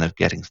that kind of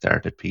getting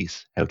started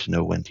piece, how to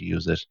know when to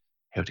use it,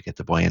 how to get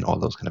the buy-in, all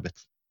those kind of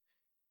bits?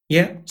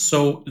 Yeah.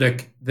 So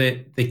look,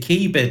 the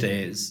key bit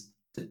is,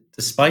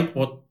 despite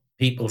what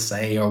people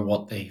say or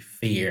what they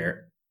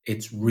fear,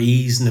 it's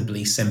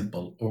reasonably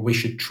simple, or we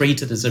should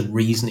treat it as a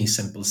reasonably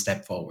simple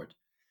step forward.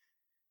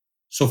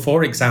 So,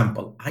 for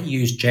example, I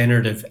use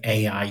generative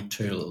AI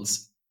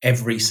tools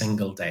every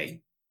single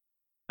day.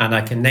 And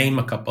I can name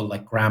a couple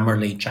like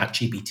Grammarly,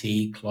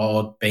 ChatGPT,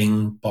 Claude,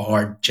 Bing,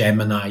 Bard,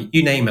 Gemini,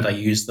 you name it. I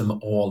use them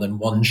all in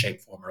one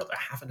shape, form, or other.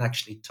 I haven't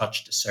actually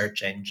touched a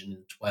search engine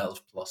in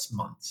 12 plus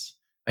months.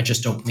 I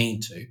just don't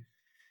need to.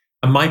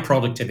 And my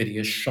productivity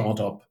has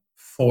shot up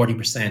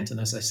 40%. And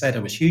as I said, I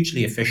was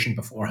hugely efficient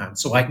beforehand,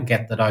 so I can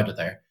get that out of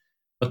there.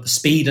 But the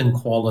speed and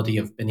quality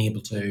of being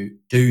able to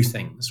do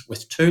things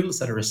with tools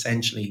that are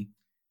essentially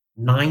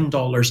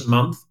 $9 a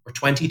month or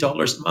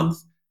 $20 a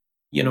month,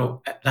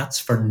 that's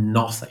for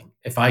nothing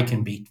if I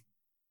can be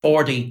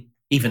 40,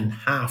 even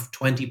half,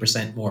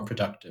 20% more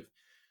productive.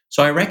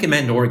 So I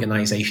recommend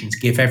organizations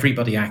give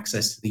everybody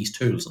access to these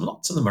tools, and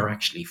lots of them are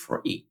actually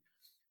free.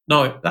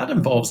 Now, that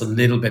involves a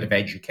little bit of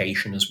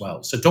education as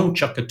well. So don't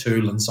chuck a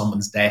tool on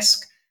someone's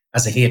desk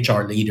as a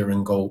HR leader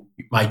and go,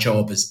 my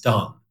job is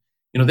done.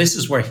 This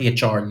is where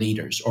HR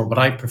leaders, or what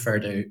I prefer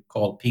to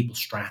call people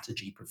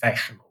strategy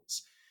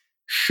professionals,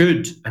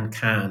 should and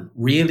can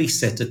really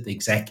sit at the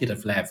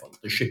executive level.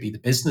 There should be the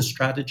business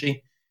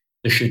strategy.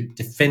 There should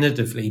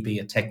definitively be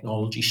a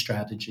technology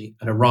strategy.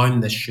 And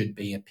around this should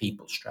be a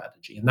people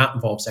strategy. And that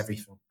involves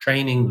everything from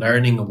training,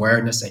 learning,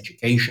 awareness,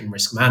 education,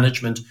 risk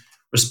management,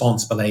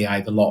 responsible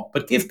AI, the lot.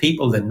 But give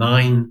people the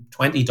 $9,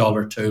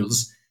 $20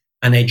 tools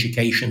and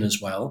education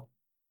as well.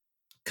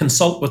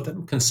 Consult with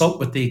them, consult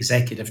with the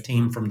executive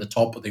team from the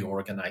top of the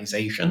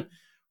organization,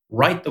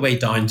 right the way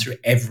down through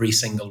every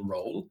single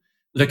role.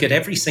 Look at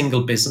every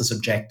single business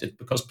objective,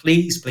 because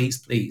please,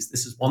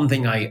 this is one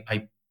thing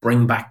I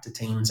bring back to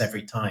teams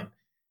every time.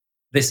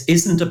 This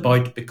isn't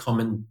about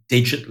becoming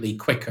digitally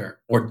quicker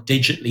or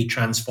digitally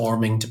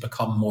transforming to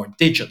become more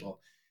digital.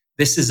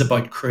 This is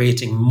about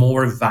creating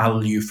more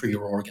value for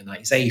your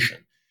organization.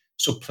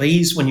 So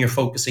please, when you're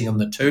focusing on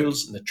the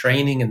tools and the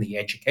training and the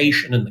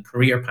education and the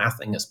career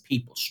pathing as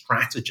people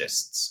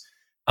strategists,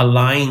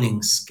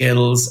 aligning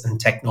skills and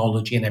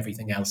technology and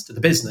everything else to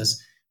the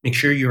business, make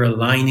sure you're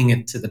aligning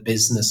it to the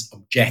business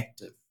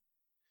objective.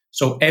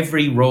 So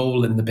every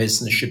role in the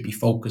business should be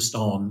focused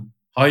on,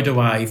 how do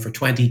I, for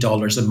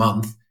 $20 a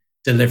month,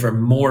 deliver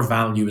more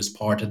value as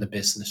part of the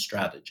business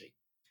strategy?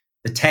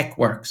 The tech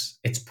works.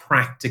 It's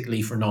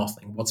practically for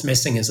nothing. What's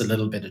missing is a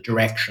little bit of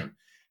direction.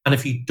 And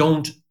if you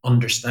don't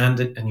understand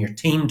it and your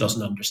team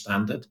doesn't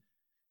understand it,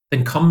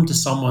 then come to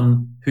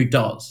someone who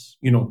does.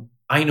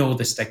 I know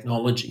this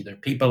technology. There are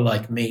people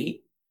like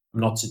me. I'm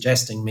not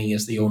suggesting me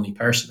as the only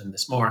person in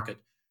this market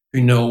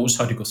who knows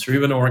how to go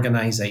through an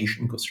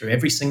organization, go through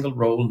every single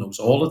role, knows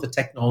all of the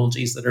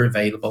technologies that are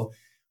available,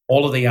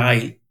 all of the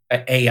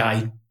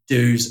AI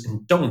do's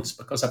and don'ts,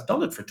 because I've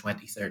done it for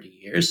 20, 30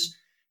 years.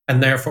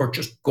 And therefore,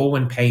 just go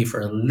and pay for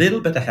a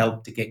little bit of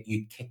help to get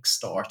you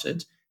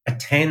kick-started.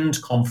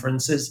 Attend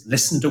conferences,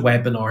 listen to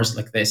webinars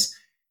like this,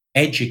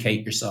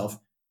 educate yourself.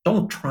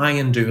 Don't try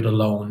and do it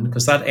alone,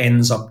 because that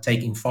ends up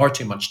taking far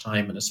too much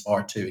time and is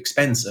far too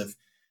expensive,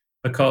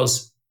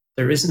 because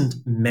there isn't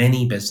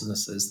many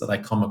businesses that I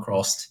come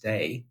across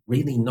today,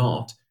 really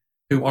not,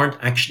 who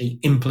aren't actually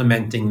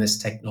implementing this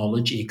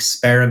technology,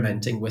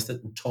 experimenting with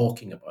it and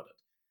talking about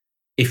it.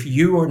 If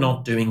you are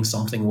not doing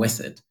something with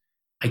it,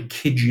 I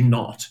kid you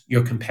not,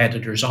 your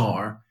competitors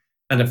are.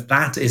 And if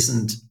that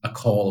isn't a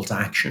call to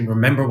action,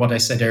 remember what I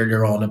said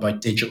earlier on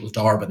about digital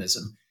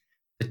Darwinism.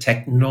 The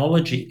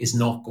technology is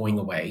not going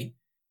away.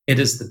 It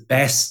is the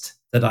best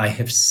that I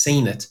have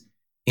seen it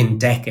in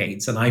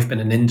decades. And I've been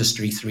in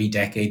industry 3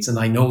 decades, and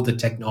I know the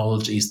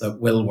technologies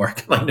that will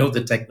work. And I know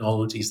the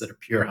technologies that are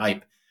pure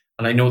hype.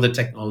 And I know the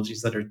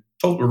technologies that are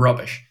total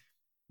rubbish.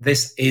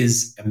 This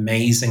is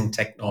amazing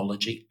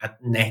technology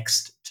at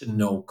next to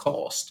no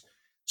cost.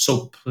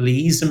 So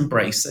please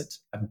embrace it.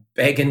 I'm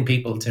begging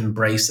people to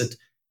embrace it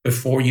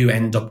before you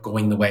end up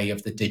going the way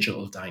of the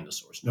digital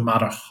dinosaurs, no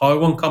matter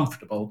how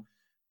uncomfortable.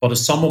 But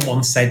as someone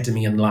once said to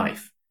me in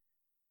life,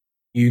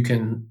 you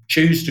can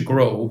choose to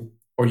grow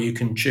or you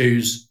can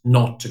choose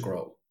not to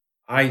grow.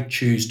 I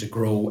choose to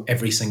grow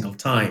every single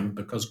time,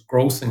 because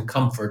growth and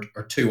comfort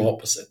are two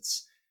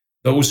opposites.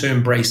 Those who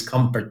embrace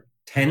comfort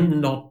tend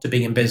not to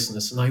be in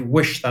business, and I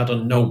wish that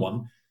on no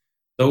one.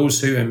 Those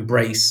who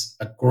embrace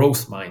a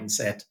growth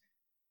mindset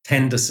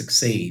tend to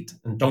succeed.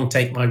 And don't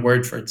take my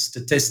word for it.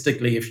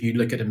 Statistically, if you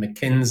look at a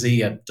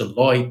McKinsey, a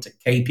Deloitte,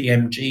 a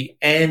KPMG,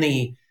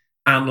 any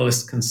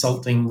analyst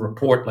consulting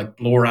report like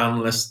Bloor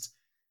Analyst,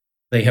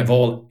 they have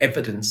all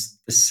evidenced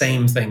the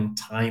same thing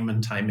time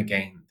and time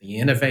again. The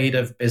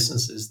innovative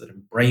businesses that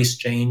embrace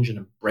change and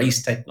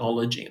embrace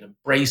technology and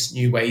embrace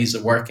new ways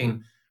of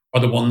working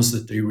are the ones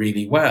that do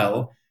really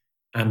well.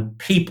 And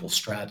people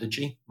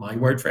strategy, my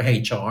word for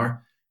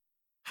HR,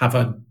 have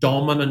a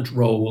dominant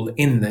role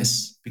in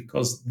this,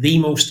 because the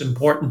most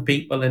important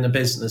people in a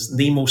business,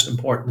 the most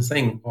important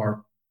thing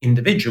are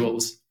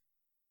individuals,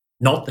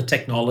 not the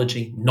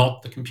technology,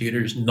 not the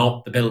computers,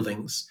 not the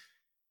buildings,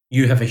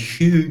 you have a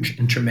huge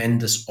and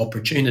tremendous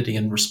opportunity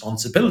and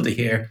responsibility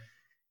here.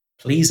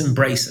 Please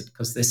embrace it,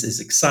 because this is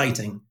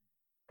exciting,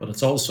 but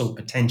it's also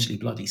potentially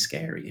bloody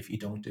scary if you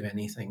don't do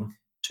anything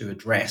to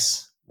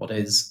address what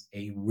is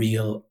a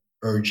real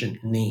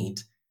urgent need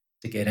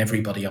to get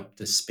everybody up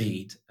to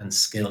speed and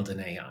skilled in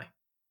AI.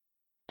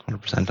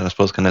 100%. And I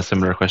suppose kind of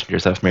similar question to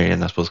yourself, Mary,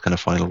 and I suppose kind of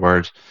final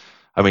word.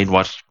 I mean,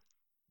 what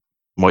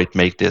might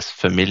make this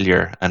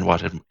familiar, and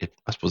what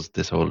I suppose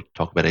this whole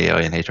talk about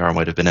AI and HR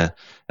might have been an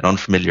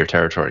unfamiliar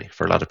territory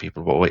for a lot of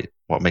people. But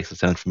what makes it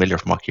sound familiar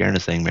from what Kieran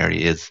is saying,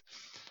 Mary, is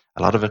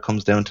a lot of it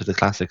comes down to the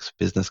classics: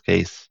 business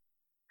case,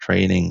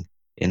 training,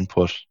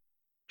 input,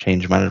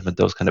 change management,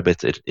 those kind of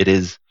bits. It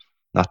is,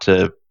 not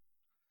to,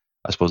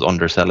 I suppose,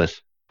 undersell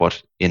it,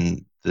 but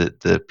in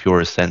the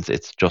purest sense,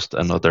 it's just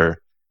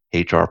another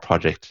HR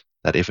project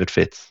that, if it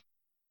fits,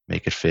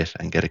 make it fit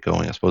and get it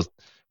going. I suppose,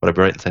 would I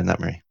be right in saying that,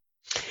 Mary?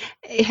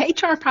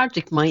 HR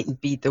project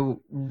mightn't be the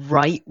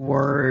right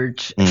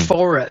word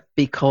for it,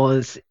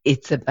 because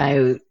it's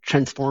about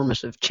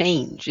transformative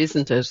change,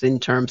 isn't it, in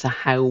terms of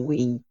how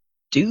we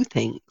do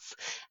things.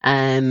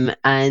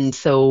 And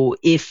so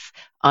if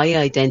I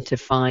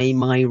identify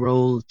my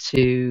role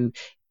to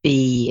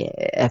be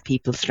a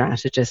people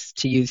strategist,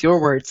 to use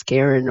your words,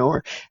 Kieran,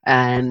 or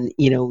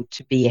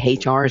to be a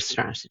HR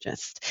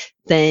strategist,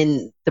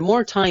 then the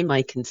more time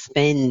I can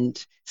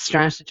spend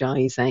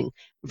strategizing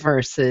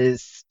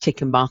versus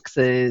ticking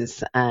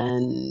boxes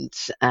and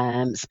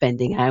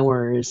spending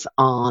hours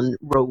on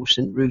rote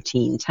and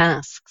routine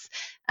tasks,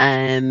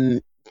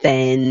 then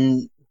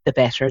the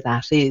better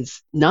that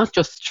is, not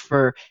just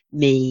for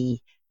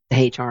me,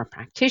 the HR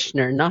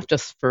practitioner, not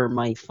just for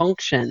my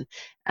function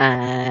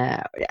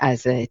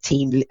as a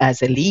team,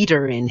 as a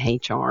leader in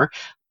HR,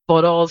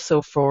 but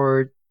also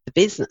for the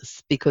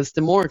business, because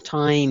the more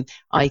time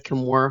I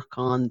can work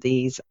on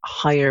these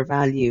higher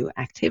value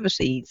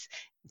activities,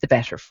 the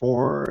better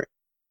for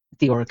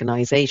the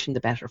organization, the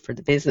better for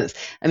the business.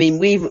 I mean,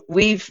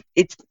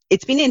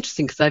 it's been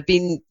interesting, because I've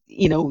been,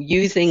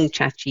 using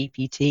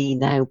ChatGPT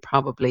now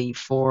probably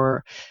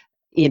for,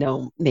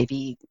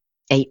 maybe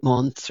 8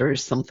 months or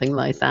something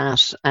like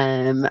that.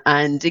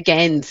 And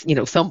again,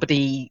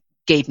 somebody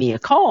gave me a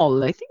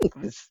call. I think it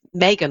was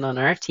Megan on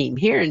our team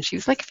here, and she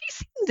was like, "Have you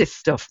seen this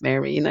stuff,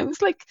 Mary?" And I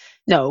was like,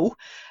 "No."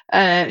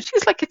 She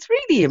was like, "It's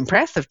really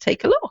impressive.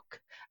 Take a look."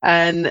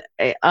 And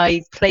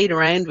I played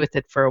around with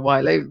it for a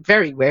while. I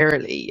very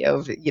warily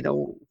of,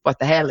 what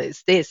the hell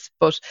is this?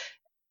 But,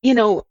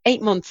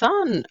 8 months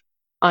on,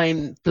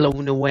 I'm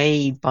blown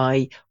away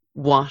by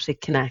what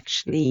it can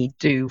actually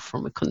do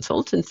from a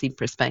consultancy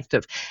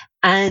perspective,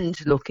 and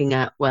looking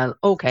at, well,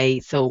 okay,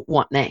 so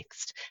what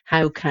next?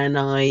 How can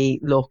I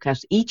look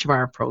at each of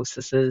our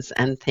processes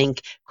and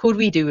think, could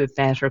we do it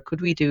better? Could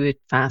we do it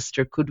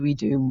faster? Could we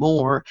do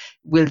more?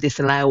 Will this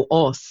allow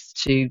us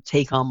to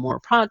take on more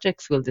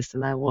projects? Will this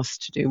allow us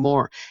to do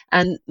more?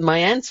 And my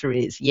answer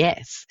is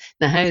yes.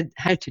 Now,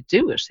 how to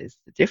do it is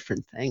the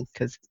different thing,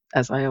 because,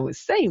 as I always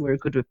say, we're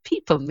good with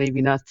people,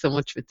 maybe not so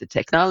much with the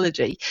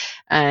technology.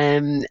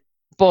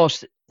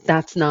 But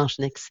that's not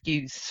an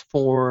excuse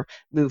for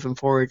moving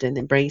forward and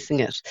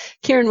embracing it.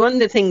 Kieran, one of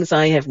the things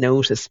I have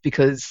noticed,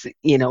 because,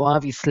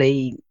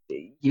 obviously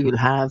you'll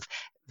have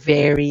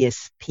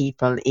various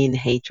people in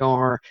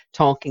HR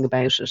talking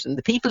about it, and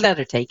the people that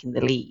are taking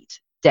the lead,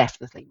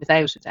 definitely,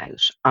 without a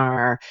doubt,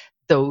 are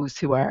those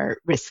who are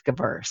risk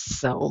averse.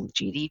 So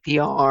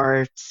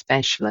GDPR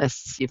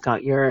specialists, you've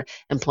got your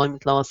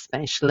employment law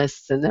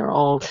specialists, and they're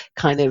all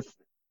kind of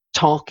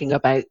talking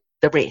about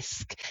the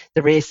risk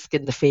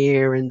and the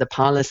fear and the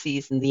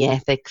policies and the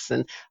ethics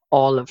and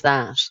all of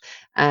that.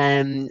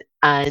 And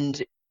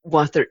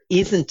what there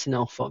isn't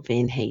enough of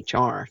in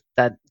HR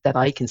that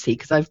I can see,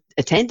 because I've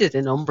attended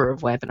a number of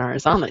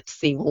webinars on it, to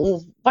see,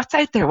 what's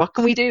out there, what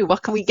can we do,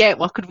 what can we get,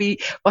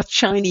 what's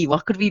shiny,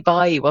 what could we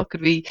buy, what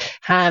could we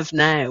have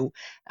now,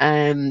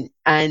 and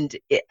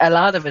a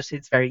lot of it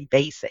is very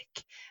basic.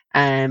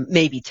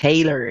 Maybe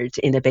tailored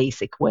in a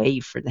basic way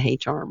for the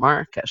HR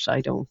market,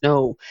 I don't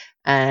know.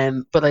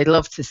 But I'd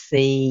love to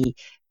see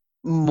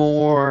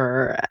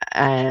more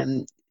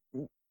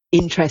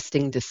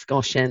interesting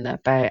discussion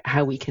about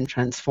how we can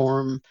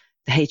transform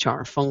the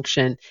HR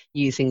function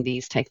using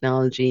these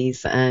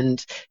technologies,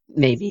 and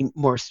maybe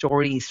more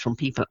stories from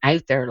people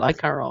out there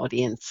like our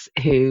audience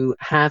who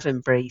have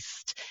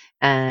embraced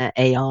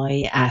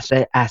AI at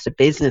a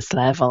business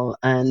level,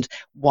 and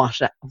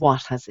what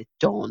has it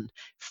done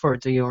for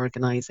the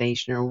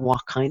organization, or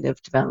what kind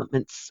of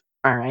developments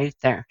are out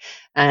there.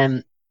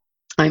 I'm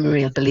a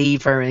real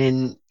believer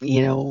in,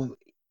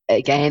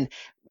 again,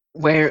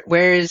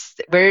 where's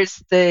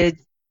the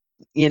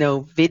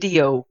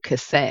video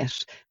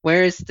cassette,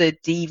 where's the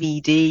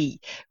DVD,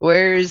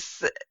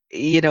 where's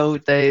no,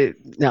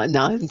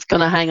 it's going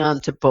to hang on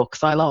to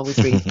books. I'll always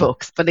read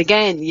books, but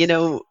again,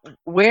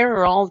 where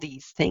are all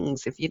these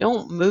things? If you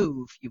don't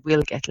move, you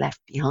will get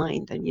left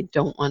behind, and you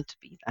don't want to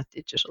be that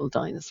digital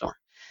dinosaur.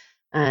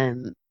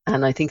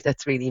 And I think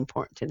that's really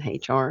important in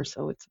HR.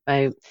 So it's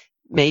about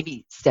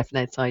maybe stepping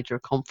outside your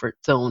comfort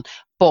zone,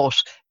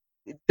 but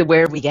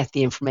where we get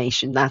the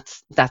information,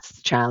 that's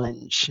the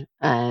challenge.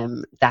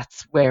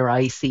 That's where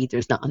I see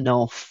there's not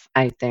enough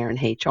out there in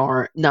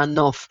HR, not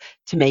enough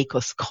to make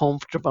us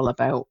comfortable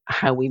about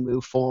how we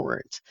move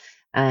forward.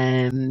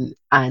 And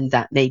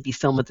that may be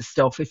some of the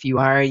stuff, if you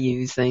are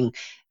using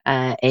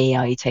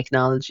AI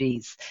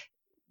technologies,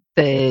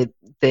 the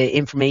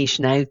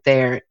information out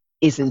there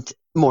isn't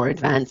more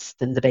advanced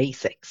than the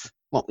basics,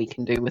 what we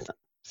can do with them.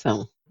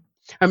 So,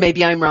 or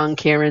maybe I'm wrong,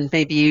 Kieran.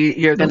 Maybe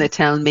you're going to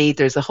tell me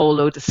there's a whole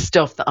load of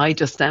stuff that I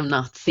just am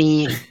not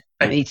seeing.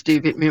 I need to do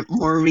a bit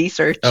more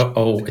research.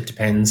 Oh, it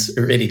depends. It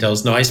really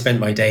does. No, I spend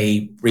my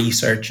day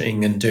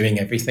researching and doing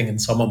everything.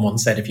 And someone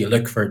once said, if you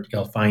look for it,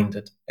 you'll find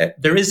it.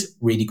 There is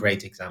really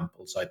great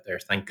examples out there,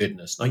 thank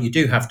goodness. Now, you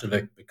do have to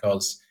look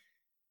because,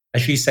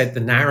 as you said, the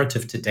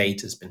narrative to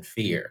date has been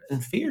fear.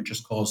 And fear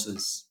just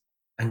causes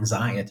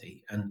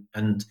anxiety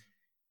and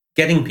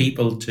getting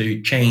people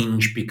to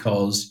change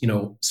because,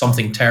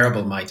 something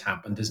terrible might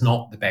happen is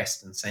not the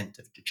best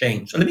incentive to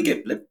change. So let me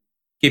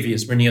give you,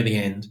 as we're near the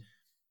end,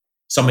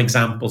 some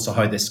examples of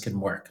how this can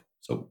work.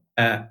 So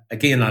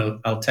again,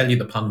 I'll tell you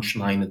the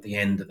punchline at the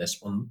end of this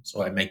one,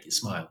 so I make you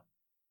smile.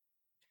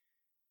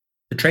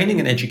 The training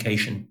and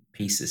education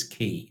piece is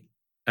key.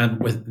 And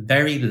with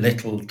very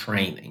little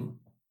training,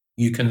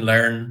 you can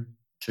learn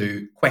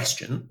to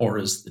question, or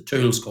as the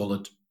tools call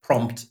it,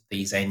 prompt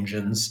these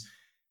engines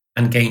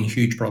and gain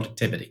huge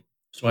productivity.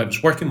 So I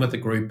was working with a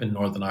group in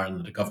Northern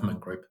Ireland, a government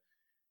group,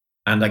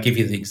 and I give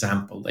you the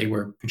example. They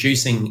were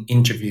producing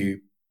interview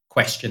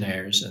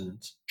questionnaires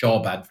and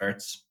job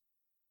adverts.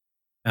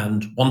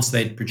 And once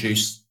they'd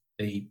produced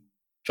the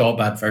job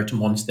advert and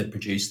once they'd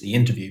produced the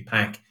interview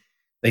pack,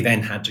 they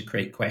then had to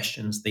create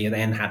questions. They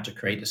then had to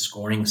create a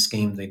scoring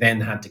scheme. They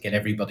then had to get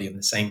everybody on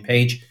the same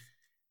page.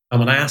 And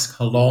when I asked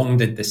how long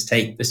did this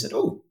take, they said,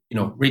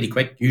 really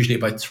quick, usually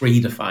about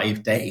 3 to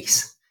 5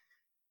 days.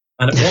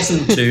 And it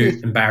wasn't to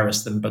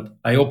embarrass them, but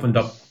I opened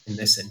up, in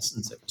this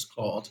instance, it was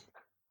Claude.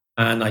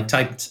 And I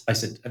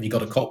said, have you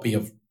got a copy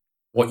of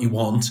what you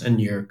want and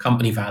your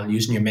company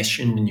values and your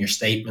mission and your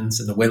statements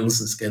and the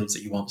wills and skills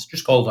that you want? So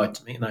just called out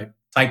to me and I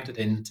typed it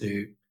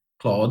into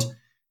Claude.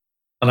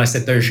 And I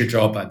said, there's your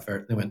job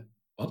advert. And they went,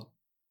 what?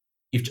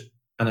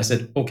 And I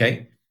said,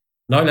 okay,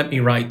 now let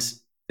me write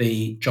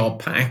the job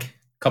pack, a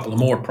couple of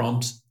more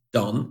prompts,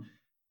 done.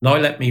 Now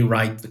let me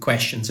write the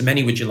questions. How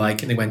many would you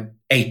like? And they went,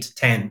 8,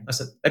 10. I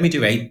said, let me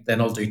do 8,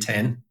 then I'll do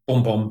 10.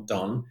 Boom, boom,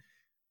 done.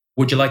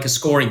 Would you like a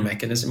scoring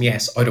mechanism?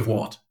 Yes. Out of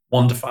what?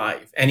 1 to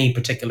 5. Any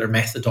particular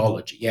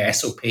methodology? Yeah,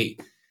 SOP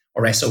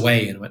or SOA.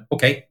 And I went,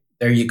 okay,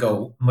 there you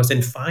go. And within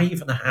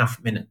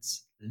 5.5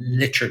 minutes,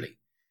 literally,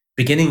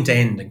 beginning to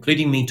end,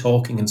 including me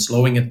talking and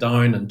slowing it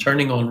down and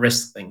turning on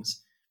risk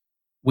things,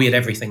 we had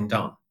everything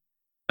done.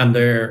 And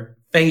their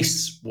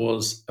face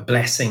was a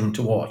blessing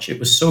to watch. It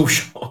was so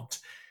shocked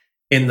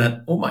in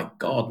that, oh my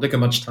God, look how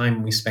much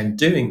time we spent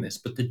doing this.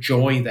 But the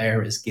joy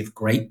there is give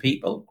great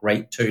people,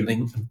 great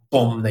tooling, and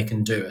boom, they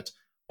can do it.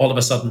 All of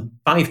a sudden,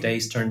 5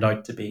 days turned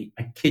out to be,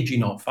 I kid you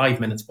not, 5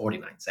 minutes,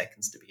 49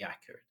 seconds to be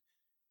accurate.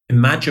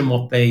 Imagine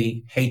what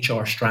the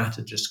HR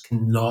strategists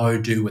can now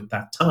do with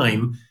that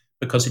time,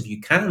 because if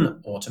you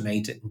can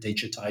automate it and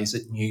digitize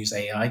it and use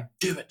AI,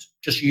 do it.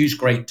 Just use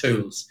great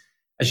tools.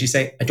 As you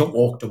say, I don't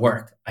walk to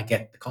work, I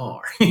get the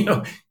car.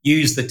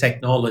 Use the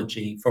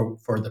technology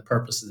for the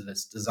purposes that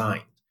it's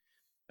designed.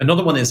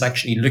 Another one is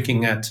actually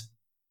looking at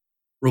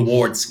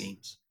reward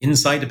schemes.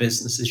 Inside of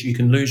businesses, you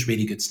can lose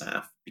really good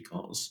staff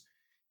because,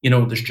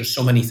 there's just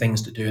so many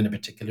things to do in a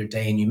particular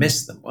day and you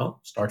miss them. Well,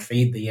 start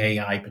feed the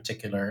AI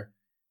particular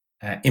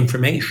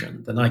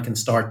information. Then I can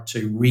start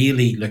to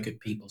really look at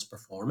people's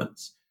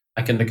performance.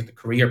 I can look at the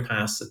career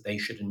paths that they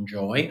should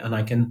enjoy and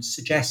I can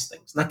suggest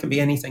things. And that can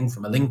be anything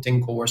from a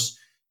LinkedIn course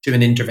to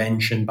an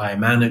intervention by a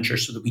manager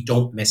so that we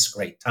don't miss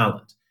great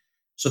talent.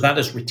 So that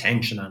is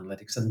retention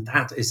analytics. And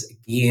that is,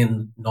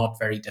 again, not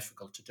very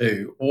difficult to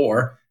do.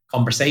 Or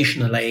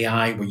conversational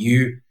AI where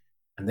you,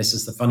 and this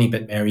is the funny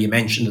bit, Mary, you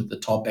mentioned at the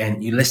top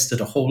end, you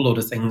listed a whole load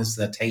of things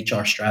that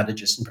HR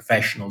strategists and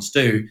professionals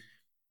do.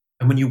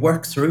 And when you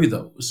work through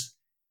those,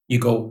 you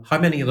go, how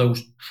many of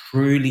those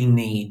truly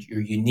need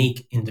your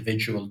unique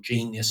individual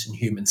genius and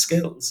human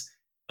skills?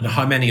 And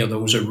how many of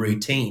those are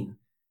routine?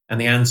 And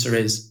the answer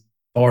is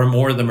far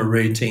more of them are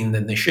routine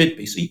than they should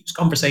be. So you use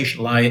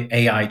conversational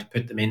AI to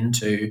put them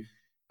into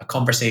a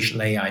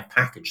conversational AI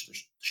package.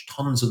 There's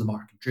tons in the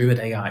market. Druid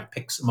AI,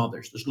 pick some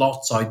others. There's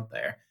lots out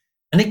there.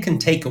 And it can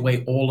take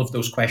away all of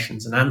those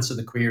questions and answer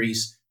the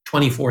queries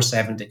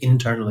 24/7 to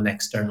internal and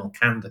external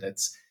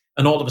candidates.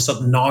 And all of a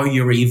sudden, now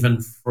you're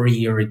even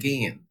freer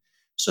again.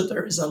 So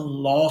there is a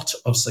lot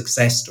of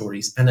success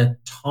stories and a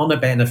ton of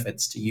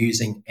benefits to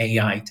using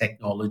AI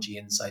technology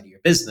inside of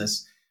your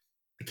business.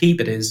 The key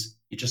bit is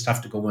you just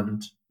have to go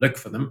and look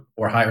for them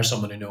or hire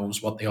someone who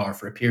knows what they are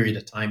for a period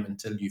of time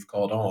until you've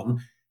caught on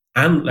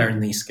and learn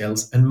these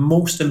skills. And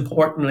most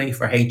importantly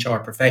for HR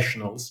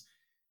professionals,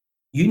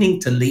 you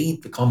need to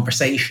lead the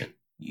conversation.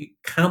 You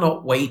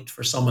cannot wait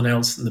for someone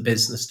else in the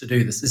business to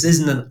do this. This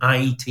isn't an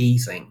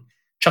IT thing.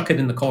 Chuck it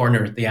in the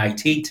corner at the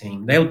IT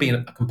team. They'll be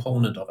a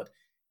component of it.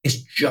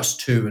 It's just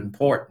too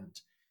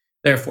important.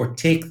 Therefore,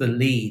 take the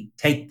lead,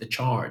 take the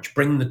charge,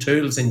 bring the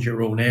tools into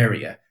your own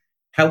area,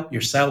 help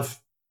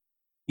yourself,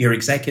 your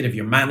executive,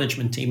 your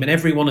management team, and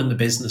everyone in the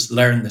business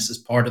learn this as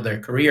part of their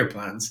career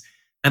plans,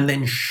 and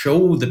then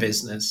show the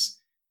business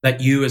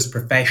that you as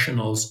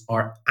professionals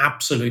are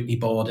absolutely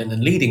bought in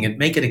and leading it.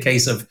 Make it a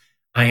case of,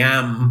 I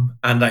am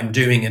and I'm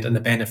doing it and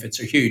the benefits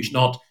are huge,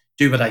 not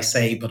do what I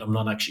say, but I'm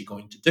not actually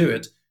going to do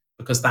it,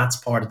 because that's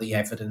part of the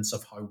evidence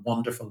of how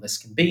wonderful this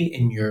can be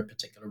in your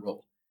particular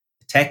role.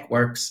 The tech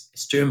works.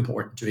 It's too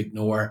important to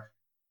ignore.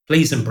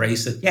 Please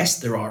embrace it. Yes,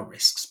 there are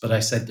risks, but I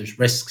said there's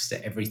risks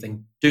to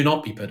everything. Do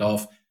not be put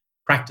off.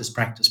 Practice,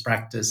 practice,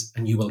 practice,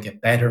 and you will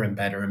get better and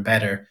better and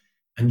better.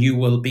 And you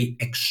will be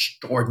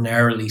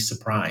extraordinarily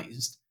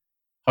surprised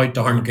how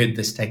darn good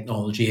this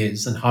technology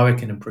is and how it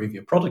can improve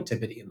your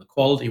productivity and the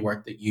quality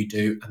work that you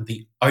do and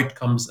the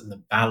outcomes and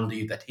the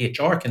value that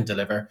HR can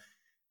deliver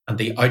and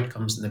the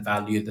outcomes and the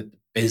value that the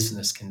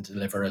business can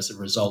deliver as a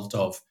result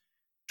of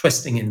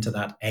twisting into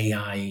that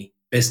AI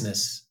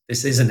business.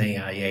 This is an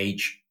AI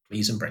age.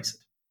 Please embrace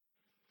it.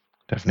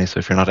 Definitely. So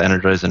if you're not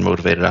energized and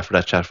motivated after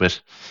that chat with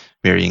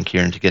Mary and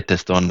Kieran to get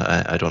this done,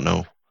 I don't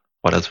know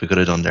what else we could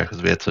have done there,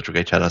 because we had such a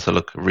great chat. So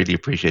look, really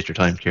appreciate your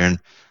time, Kieran,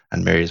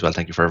 and Mary as well.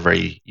 Thank you for a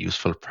very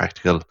useful,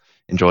 practical,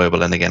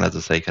 enjoyable, and again, as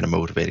I say, kind of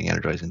motivating,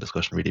 energizing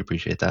discussion. Really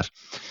appreciate that.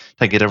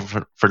 Thank you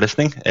everyone for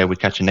listening. We'll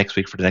catch you next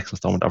week for the next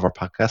installment of our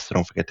podcast. So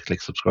don't forget to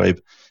click subscribe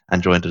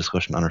and join the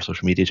discussion on our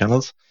social media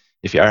channels.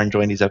 If you are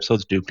enjoying these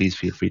episodes, do please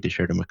feel free to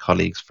share them with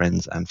colleagues,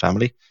 friends, and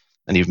family.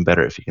 And even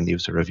better, if you can leave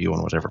us a review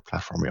on whatever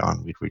platform you're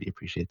on, we'd really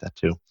appreciate that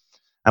too.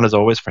 And as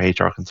always, for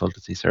HR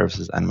consultancy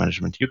services and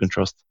management you can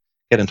trust,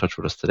 get in touch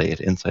with us today at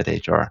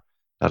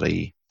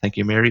insighthr.ie. Thank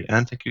you, Mary,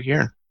 and thank you,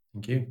 Kieran.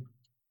 Thank you.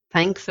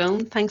 Thanks,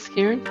 Owen. Thanks,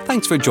 Kieran.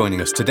 Thanks for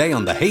joining us today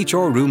on the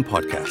HR Room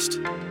podcast,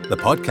 the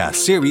podcast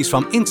series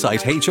from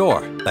Insight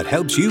HR that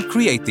helps you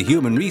create the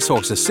human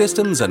resources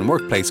systems and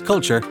workplace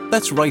culture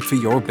that's right for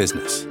your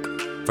business.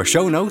 For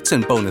show notes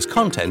and bonus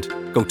content,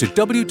 go to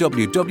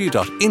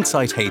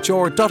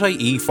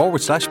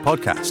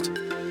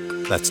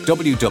www.insighthr.ie/podcast. That's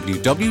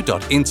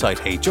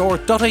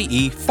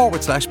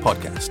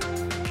www.insighthr.ie/podcast.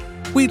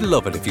 We'd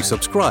love it if you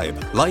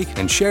subscribe, like,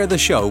 and share the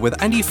show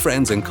with any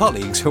friends and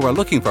colleagues who are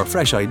looking for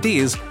fresh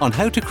ideas on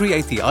how to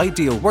create the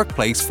ideal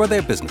workplace for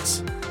their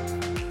business.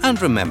 And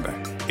remember,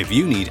 if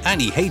you need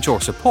any HR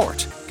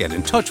support, get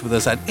in touch with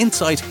us at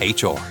Insight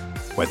HR.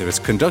 Whether it's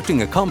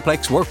conducting a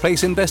complex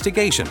workplace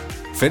investigation,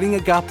 filling a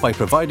gap by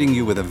providing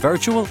you with a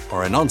virtual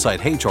or an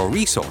on-site HR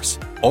resource,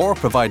 or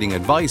providing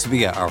advice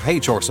via our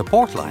HR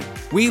support line,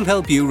 we'll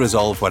help you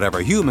resolve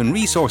whatever human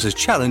resources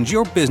challenge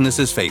your business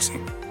is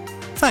facing.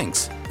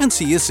 Thanks, and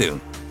see you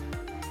soon.